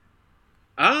comedy.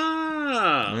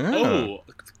 Oh,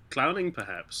 clowning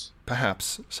perhaps.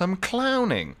 Perhaps. Some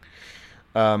clowning.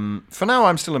 For now,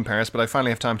 I'm still in Paris, but I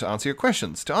finally have time to answer your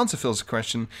questions. To answer Phil's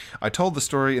question, I told the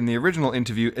story in the original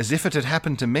interview as if it had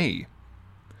happened to me.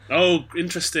 Oh,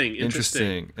 interesting.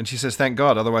 And she says, thank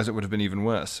God, otherwise it would have been even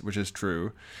worse, which is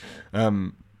true.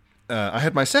 I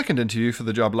had my second interview for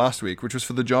the job last week, which was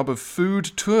for the job of food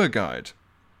tour guide.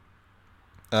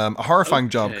 A horrifying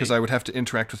job because I would have to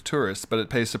interact with tourists, but it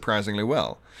pays surprisingly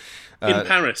well. In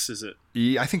Paris, is it?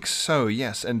 I think so,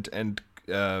 yes. And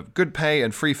good pay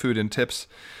and free food and tips.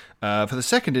 For the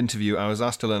second interview, I was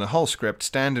asked to learn a whole script,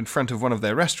 stand in front of one of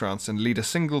their restaurants, and lead a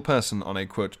single person on a,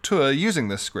 quote, tour using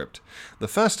this script. The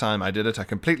first time I did it, I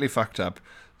completely fucked up,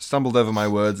 stumbled over my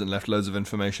words, and left loads of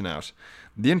information out.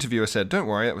 The interviewer said, don't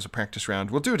worry, it was a practice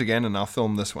round. We'll do it again, and I'll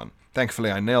film this one.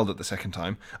 Thankfully, I nailed it the second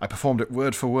time. I performed it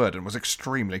word for word and was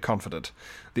extremely confident.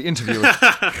 The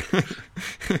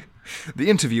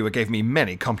interviewer gave me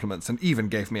many compliments and even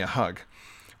gave me a hug.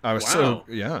 I was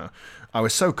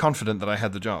so confident that I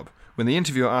had the job. When the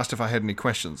interviewer asked if I had any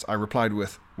questions, I replied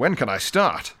with, when can I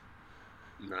start?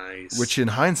 Nice. Which in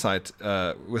hindsight,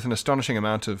 is an astonishing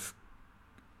amount of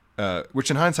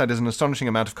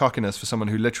cockiness for someone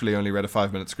who literally only read a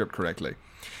 5-minute script correctly.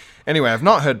 Anyway, I've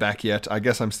not heard back yet. I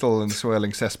guess I'm still in the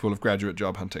swirling cesspool of graduate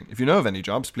job hunting. If you know of any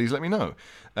jobs, please let me know.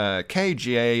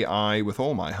 KGAI with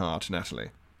all my heart, Natalie.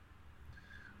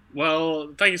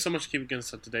 Well, thank you so much for keeping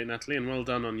us up to date, Natalie, and well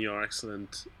done on your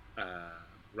excellent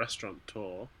restaurant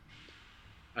tour.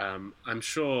 I'm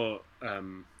sure,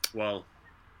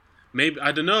 maybe,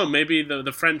 I don't know, maybe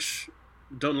the French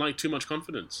don't like too much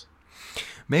confidence.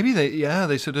 Maybe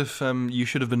they sort of, you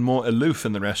should have been more aloof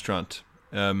in the restaurant.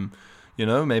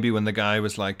 Maybe when the guy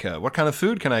was like, what kind of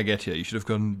food can I get here? You should have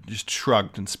gone, just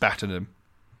shrugged and spat at him.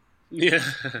 Yeah.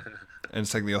 And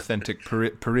it's like the authentic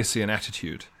Parisian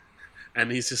attitude. And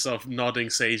he's just sort of nodding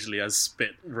sagely as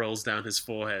spit rolls down his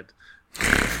forehead.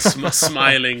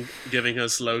 Smiling, giving her a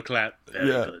slow clap. Very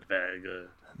good, very good.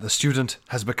 The student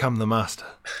has become the master.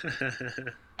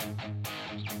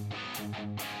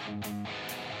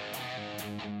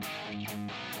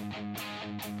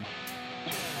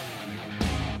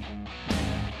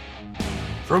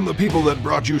 From the people that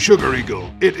brought you Sugar Eagle,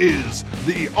 it is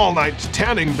the all-night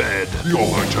tanning bed. The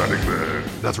all-night tanning bed.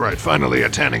 That's right, finally a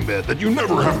tanning bed that you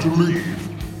never have to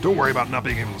leave. Don't worry about not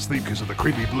being able to sleep because of the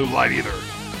creepy blue light either.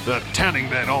 The tanning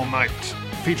bed all night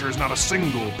features not a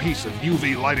single piece of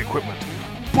UV light equipment.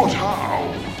 But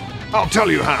how? I'll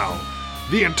tell you how.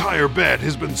 The entire bed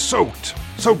has been soaked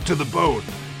to the bone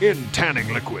in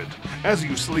tanning liquid. As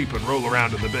you sleep and roll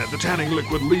around in the bed, the tanning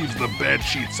liquid leaves the bed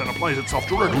sheets and applies itself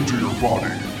directly to your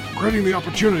body, creating the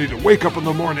opportunity to wake up in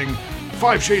the morning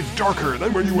 5 shades darker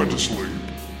than when you went to sleep.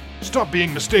 Stop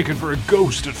being mistaken for a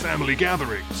ghost at family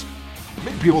gatherings.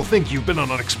 Make people think you've been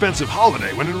on an expensive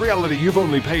holiday when in reality you've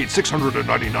only paid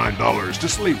 $699 to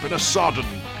sleep in a sodden,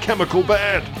 chemical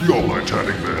bed. The All-Night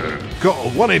Tanning Bed.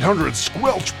 Call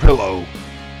 1-800-SQUELCH-PILLOW.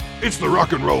 It's the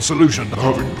rock and roll solution to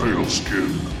having pale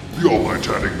skin. The All-Night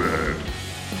Tanning Bed.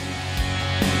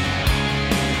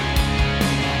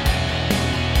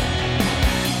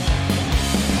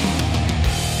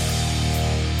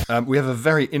 We have a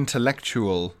very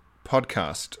intellectual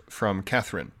podcast from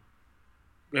Catherine.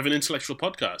 We have an intellectual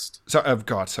podcast.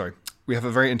 Sorry. We have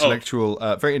a very intellectual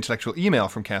email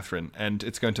from Catherine, and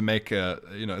it's going to make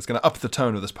it's going to up the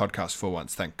tone of this podcast for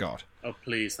once. Thank God. Oh,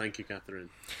 please, thank you, Catherine.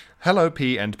 Hello,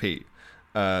 P and P.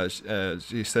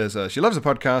 She says she loves the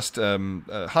podcast,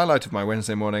 highlight of my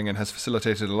Wednesday morning, and has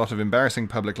facilitated a lot of embarrassing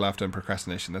public laughter and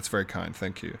procrastination. That's very kind.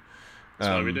 Thank you. That's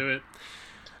why we do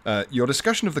it. Your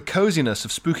discussion of the coziness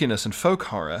of spookiness and folk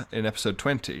horror in episode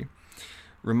 20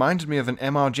 reminded me of an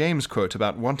M.R. James quote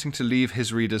about wanting to leave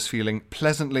his readers feeling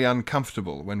pleasantly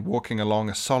uncomfortable when walking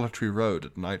along a solitary road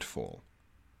at nightfall.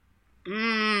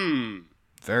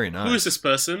 Very nice. Who is this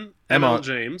person? M.R.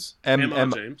 James? M.R.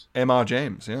 James? M.R.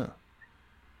 James, yeah.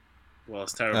 Well,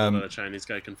 it's terrible that a Chinese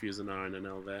guy confused an R and an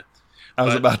L there. I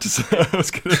was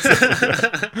going to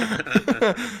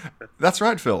say. That's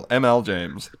right, Phil. M.L.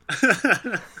 James.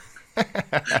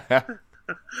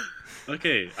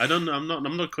 Okay, I'm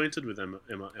not acquainted with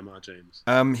M.R. James.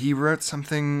 He wrote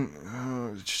something.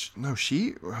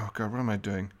 She. Oh God, what am I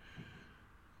doing?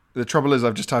 The trouble is,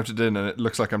 I've just typed it in, and it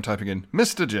looks like I'm typing in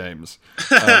Mr. James.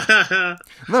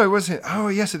 No, it was him. Oh,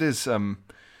 yes, it is.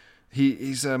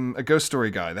 He's a ghost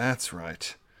story guy. That's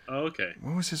right. Oh, okay.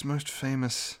 What was his most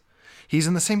famous? He's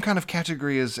in the same kind of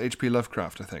category as H.P.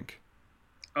 Lovecraft, I think.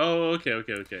 Oh, okay.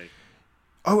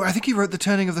 Oh, I think he wrote The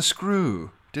Turning of the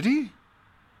Screw. Did he?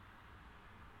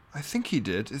 I think he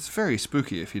did. It's very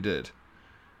spooky if he did.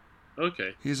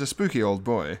 Okay. He's a spooky old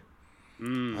boy.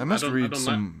 I must read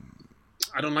some...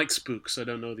 I don't like spooks. I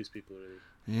don't know these people really.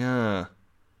 Yeah.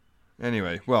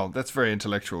 Anyway, well, that's very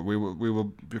intellectual. We will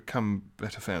become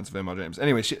better fans of M.R. James.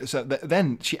 Anyway,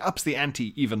 then she ups the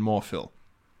ante even more, Phil.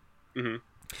 Mm-hmm.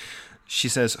 She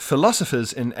says,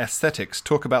 philosophers in aesthetics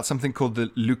talk about something called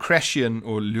the Lucretian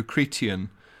or Lucretian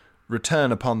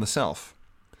return upon the self,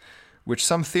 which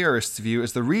some theorists view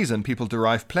as the reason people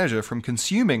derive pleasure from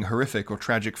consuming horrific or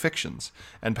tragic fictions,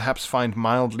 and perhaps find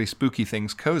mildly spooky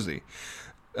things cozy.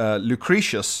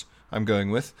 Lucretius, I'm going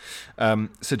with,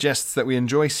 suggests that we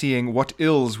enjoy seeing what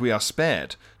ills we are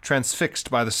spared,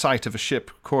 transfixed by the sight of a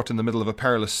ship caught in the middle of a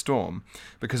perilous storm,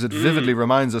 because it vividly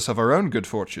reminds us of our own good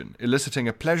fortune, eliciting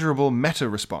a pleasurable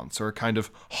meta-response or a kind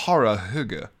of horror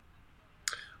hygge.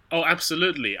 Oh,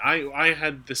 absolutely. I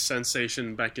had this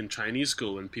sensation back in Chinese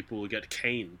school when people would get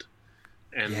caned.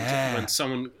 And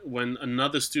when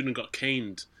another student got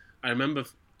caned, I remember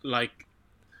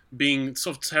being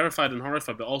sort of terrified and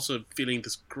horrified, but also feeling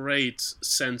this great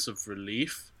sense of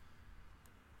relief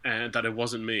and that it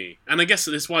wasn't me. And I guess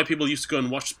that's why people used to go and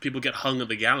watch people get hung at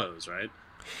the gallows, right?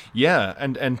 Yeah,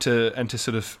 and to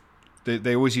sort of...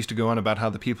 They always used to go on about how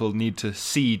the people need to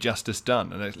see justice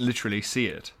done, and they literally see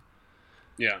it.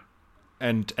 Yeah.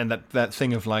 And that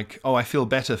thing of like, oh, I feel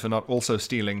better for not also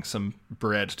stealing some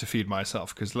bread to feed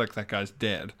myself, because look, that guy's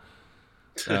dead.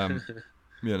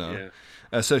 Yeah.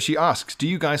 So she asks, do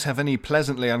you guys have any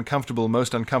pleasantly uncomfortable,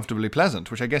 most uncomfortably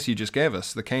pleasant, which I guess you just gave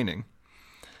us, the caning.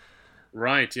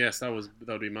 Right, yes, that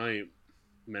would be my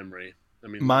memory. I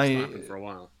mean, it's happened for a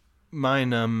while.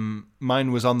 Mine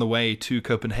was on the way to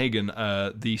Copenhagen.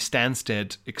 The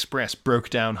Stansted Express broke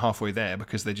down halfway there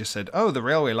because they just said, "Oh, the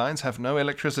railway lines have no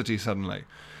electricity suddenly,"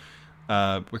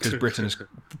 because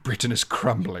Britain is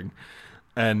crumbling.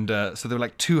 And so there were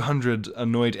like 200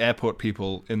 annoyed airport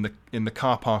people in the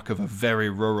car park of a very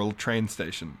rural train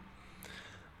station.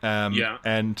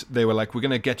 And they were like, we're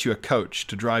going to get you a coach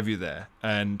to drive you there.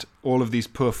 And all of these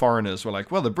poor foreigners were like,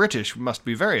 well, the British must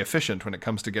be very efficient when it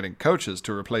comes to getting coaches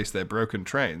to replace their broken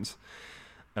trains.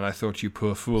 And I thought, you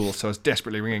poor fool. So I was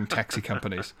desperately ringing taxi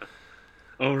companies.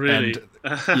 Oh, really?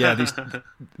 And, yeah,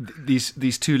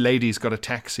 these two ladies got a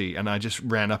taxi, and I just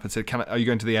ran up and said, are you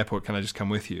going to the airport? Can I just come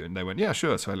with you? And they went, yeah,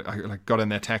 sure. So I got in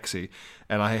their taxi,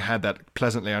 and I had that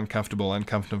pleasantly uncomfortable,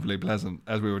 uncomfortably pleasant,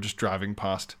 as we were just driving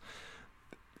past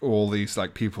all these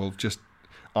like people just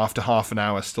after half an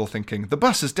hour still thinking, the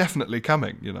bus is definitely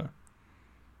coming, you know.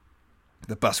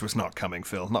 The bus was not coming,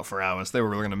 Phil. Not for hours. They were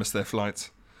really going to miss their flights.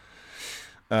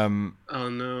 Oh,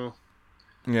 no.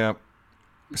 Yeah.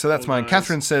 So that's mine. Nice.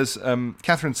 Catherine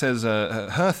says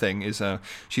her thing is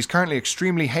she's currently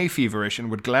extremely hay feverish and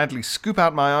would gladly scoop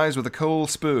out my eyes with a cold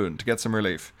spoon to get some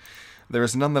relief. There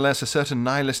is nonetheless a certain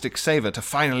nihilistic savour to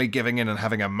finally giving in and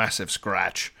having a massive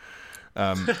scratch.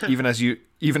 Even as you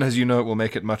know it will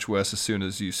make it much worse as soon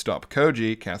as you stop.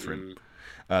 Koji, Catherine.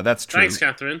 That's true. Thanks,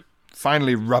 Catherine.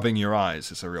 Finally rubbing your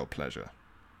eyes is a real pleasure.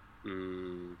 Thank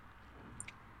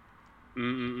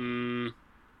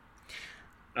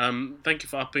you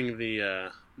for upping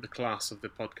the class of the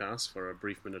podcast for a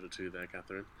brief minute or two there,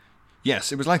 Catherine.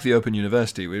 Yes, it was like the Open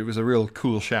University. It was a real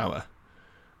cool shower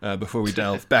before we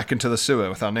delve back into the sewer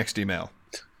with our next email.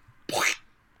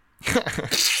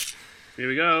 Here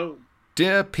we go.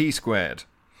 Dear P Squared,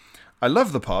 I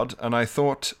love the pod, and I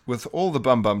thought with all the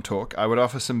bum talk, I would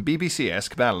offer some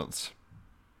BBC-esque balance.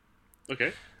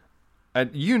 Okay.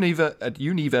 At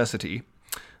university,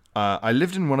 I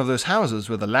lived in one of those houses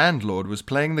where the landlord was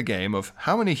playing the game of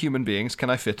how many human beings can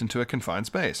I fit into a confined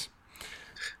space,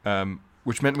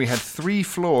 which meant we had 3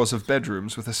 floors of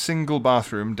bedrooms with a single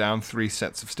bathroom down 3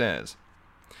 sets of stairs.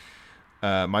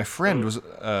 My friend was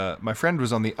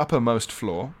on the uppermost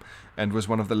floor and was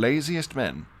one of the laziest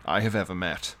men I have ever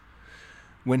met.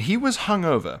 When he was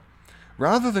hungover,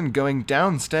 rather than going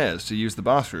downstairs to use the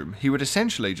bathroom, he would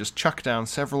essentially just chuck down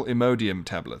several Imodium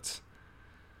tablets.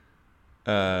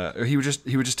 He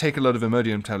would just take a load of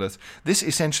Imodium tablets. This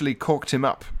essentially corked him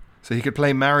up, so he could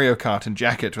play Mario Kart and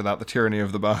Jacket without the tyranny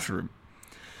of the bathroom.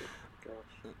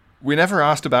 We never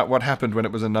asked about what happened when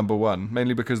it was a number 1,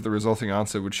 mainly because the resulting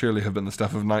answer would surely have been the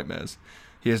stuff of nightmares.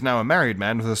 He is now a married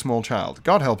man with a small child.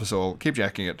 God help us all. Keep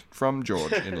jacking it. From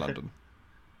George in London.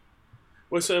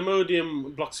 Well, so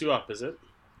Imodium blocks you up, is it?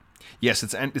 Yes,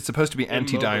 it's supposed to be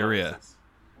anti-diarrhea.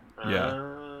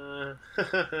 Yeah.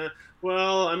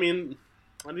 Well, I mean,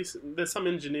 at least there's some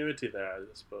ingenuity there, I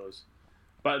suppose.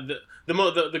 But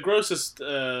the grossest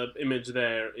image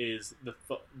there is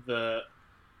the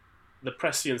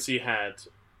prescience he had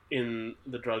in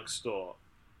the drugstore,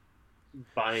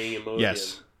 buying Imodium,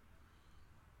 yes,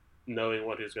 knowing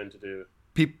what he was going to do.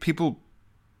 People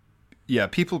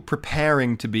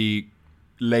preparing to be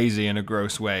lazy in a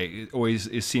gross way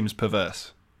it seems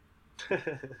perverse.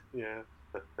 Yeah,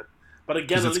 but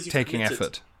again, at least it's taking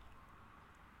effort.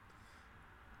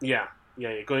 Yeah.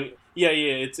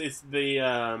 It's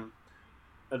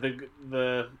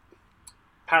the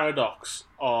paradox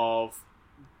of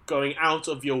going out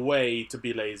of your way to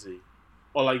be lazy,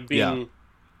 or like being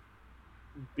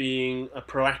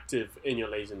proactive in your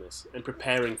laziness and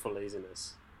preparing for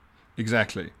laziness.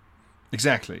 Exactly.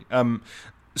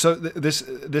 So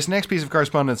this next piece of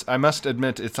correspondence, I must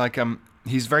admit, it's like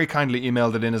he's very kindly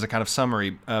emailed it in as a kind of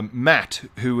summary. Matt,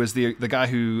 who was the guy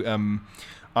who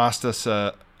asked us,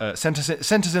 sent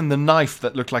us in the knife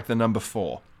that looked like the number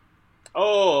 4.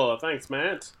 Oh, thanks,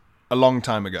 Matt. A long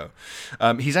time ago.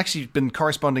 He's actually been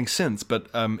corresponding since, but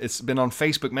it's been on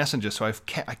Facebook Messenger, so I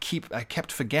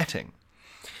kept forgetting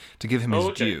to give him his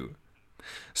due.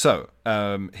 So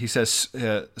he says,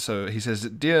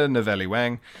 Dear Novelli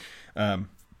Wang,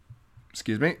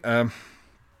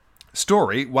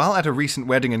 story, while at a recent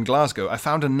wedding in Glasgow, I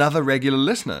found another regular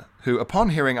listener who,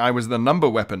 upon hearing I was the number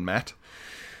weapon Matt,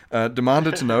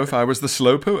 demanded to know if I was the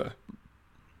slow pooer.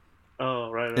 Oh,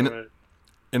 right.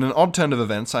 In an odd turn of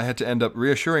events, I had to end up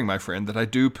reassuring my friend that I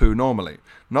do poo normally,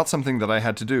 not something that I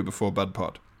had to do before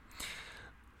BudPod.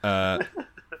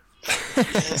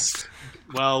 Yes.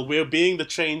 Well, we're being the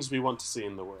change we want to see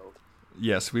in the world.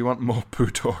 Yes, we want more poo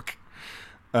talk.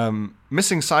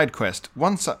 Missing side quest.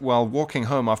 Once, while walking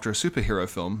home after a superhero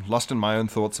film, lost in my own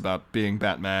thoughts about being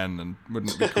Batman and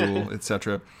wouldn't it be cool,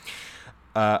 etc.,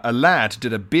 a lad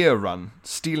did a beer run,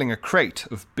 stealing a crate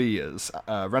of beers,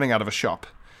 running out of a shop,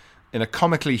 in a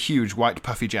comically huge white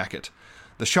puffy jacket.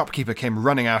 The shopkeeper came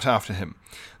running out after him.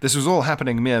 This was all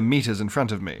happening mere meters in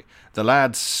front of me. The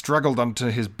lad struggled to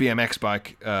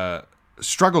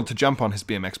jump on his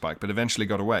BMX bike, but eventually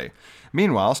got away.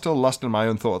 Meanwhile, still lost in my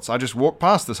own thoughts, I just walked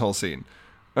past this whole scene,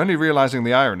 only realizing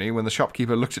the irony when the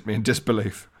shopkeeper looked at me in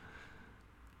disbelief.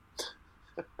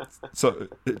 So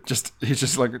he's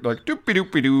just like doopy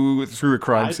doopy doo through a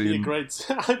crime scene.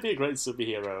 I'd be a great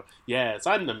superhero. Yes,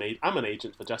 I'm an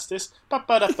agent for justice.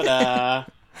 Ba-ba-da-ba-da.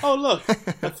 Oh look,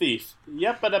 a thief.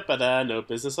 Yep, ba-da-ba-da. No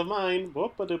business of mine.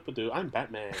 Whoop-a-doop-a-doo. I'm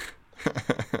Batman.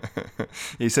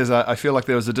 He says, I feel like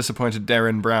there was a disappointed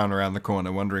Darren Brown around the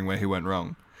corner, wondering where he went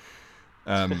wrong.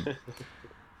 In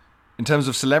terms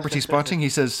of celebrity spotting, he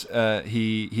says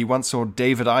he once saw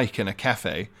David Icke in a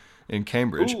cafe in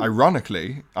Cambridge. Ooh.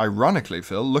 Ironically,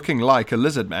 Phil, looking like a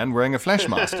lizard man wearing a flesh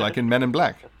mask, like in Men in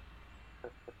Black.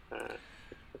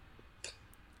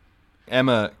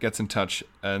 Emma gets in touch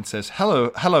and says,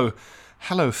 hello,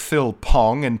 Phil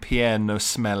Pong and Pierre No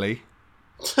Smelly.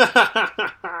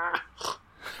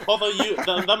 Although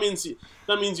that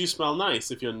means you smell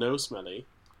nice if you're no smelly.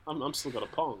 I'm still got a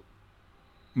Pong.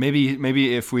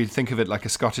 Maybe if we think of it like a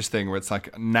Scottish thing where it's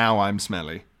like, now I'm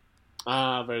smelly.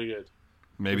 Ah, very good.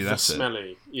 Maybe that's it.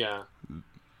 Smelly, yeah.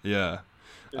 Yeah.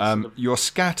 Your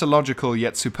scatological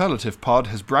yet superlative pod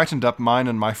has brightened up mine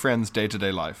and my friends'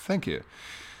 day-to-day life. Thank you.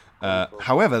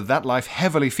 However, that life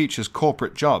heavily features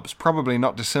corporate jobs, probably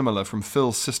not dissimilar from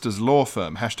Phil's sister's law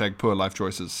firm, # poor life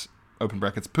choices, open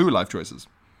brackets, poo life choices.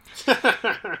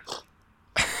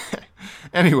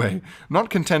 Anyway, not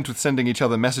content with sending each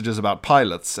other messages about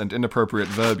pilots and inappropriate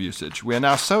verb usage, we are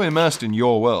now so immersed in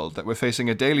your world that we're facing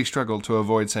a daily struggle to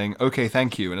avoid saying okay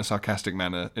thank you in a sarcastic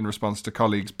manner in response to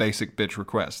colleagues' basic bitch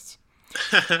requests.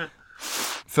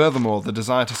 Furthermore, the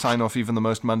desire to sign off even the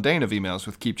most mundane of emails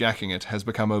with keep jacking it has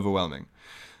become overwhelming.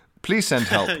 Please send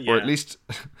help, or at least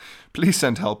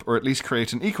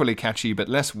create an equally catchy but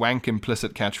less wank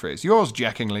implicit catchphrase. Yours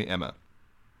jackingly, Emma.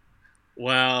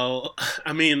 Well,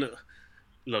 I mean,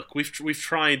 look, we've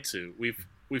tried to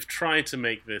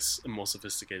make this a more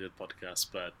sophisticated podcast,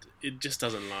 but it just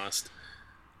doesn't last.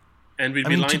 And we'd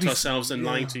be lying to ourselves and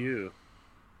lying to you.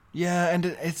 Yeah,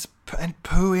 and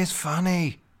poo is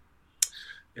funny.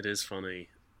 It is funny.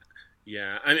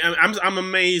 Yeah, I'm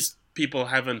amazed people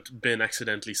haven't been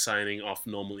accidentally signing off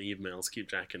normal emails. Keep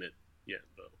jacking it yet,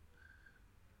 though.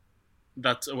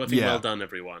 That's I think well done,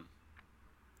 everyone.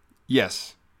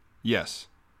 Yes. I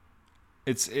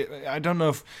don't know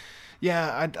if.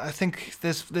 Yeah, I think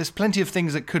there's plenty of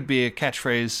things that could be a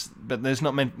catchphrase, but there's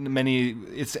not many.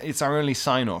 It's our only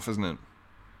sign off, isn't it?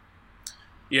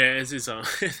 Yeah, it's our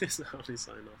only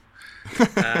sign off.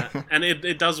 And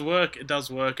it does work. It does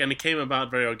work, and it came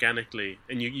about very organically.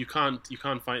 And you can't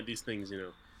fight these things, you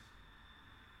know.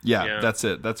 Yeah, that's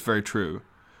it. That's very true.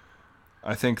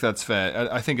 I think that's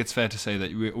fair. I think it's fair to say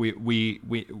that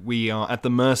we are at the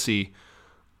mercy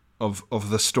of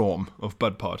the storm of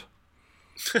BudPod.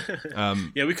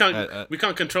 Yeah, we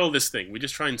can't control this thing. We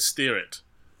just try and steer it.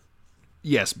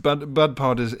 Yes,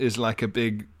 BudPod is like a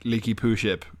big leaky poo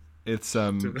ship. It's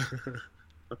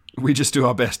we just do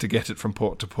our best to get it from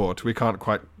port to port. We can't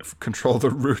quite control the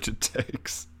route it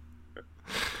takes.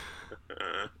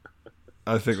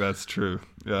 I think that's true.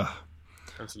 Yeah.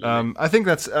 Absolutely. I think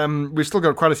that's. We've still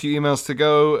got quite a few emails to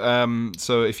go.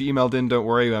 So if you emailed in, don't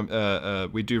worry.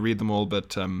 We do read them all,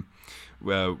 but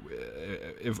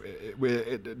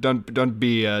don't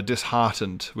be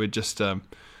disheartened. We're just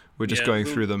going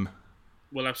through them.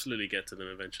 We'll absolutely get to them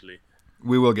eventually.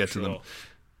 We will get to them.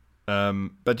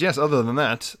 But yes, other than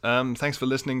that, thanks for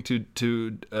listening to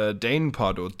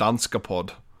DANEPØD or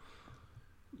DANSKAPOD.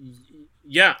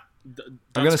 Yeah.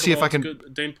 I'm going to see if I can...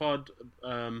 DANEPØD,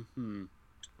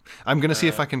 I'm going to see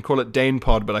if I can call it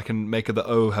DANEPØD, but I can make the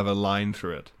O have a line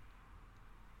through it.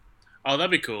 Oh,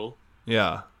 that'd be cool.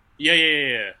 Yeah.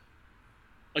 Yeah.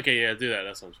 Okay, yeah, do that.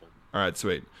 That sounds fun. All right,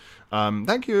 sweet.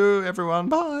 Thank you, everyone.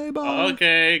 Bye.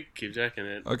 Okay, keep jacking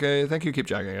it. Okay, thank you. Keep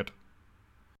jacking it.